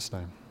in Jesus'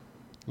 name.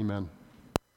 Amen.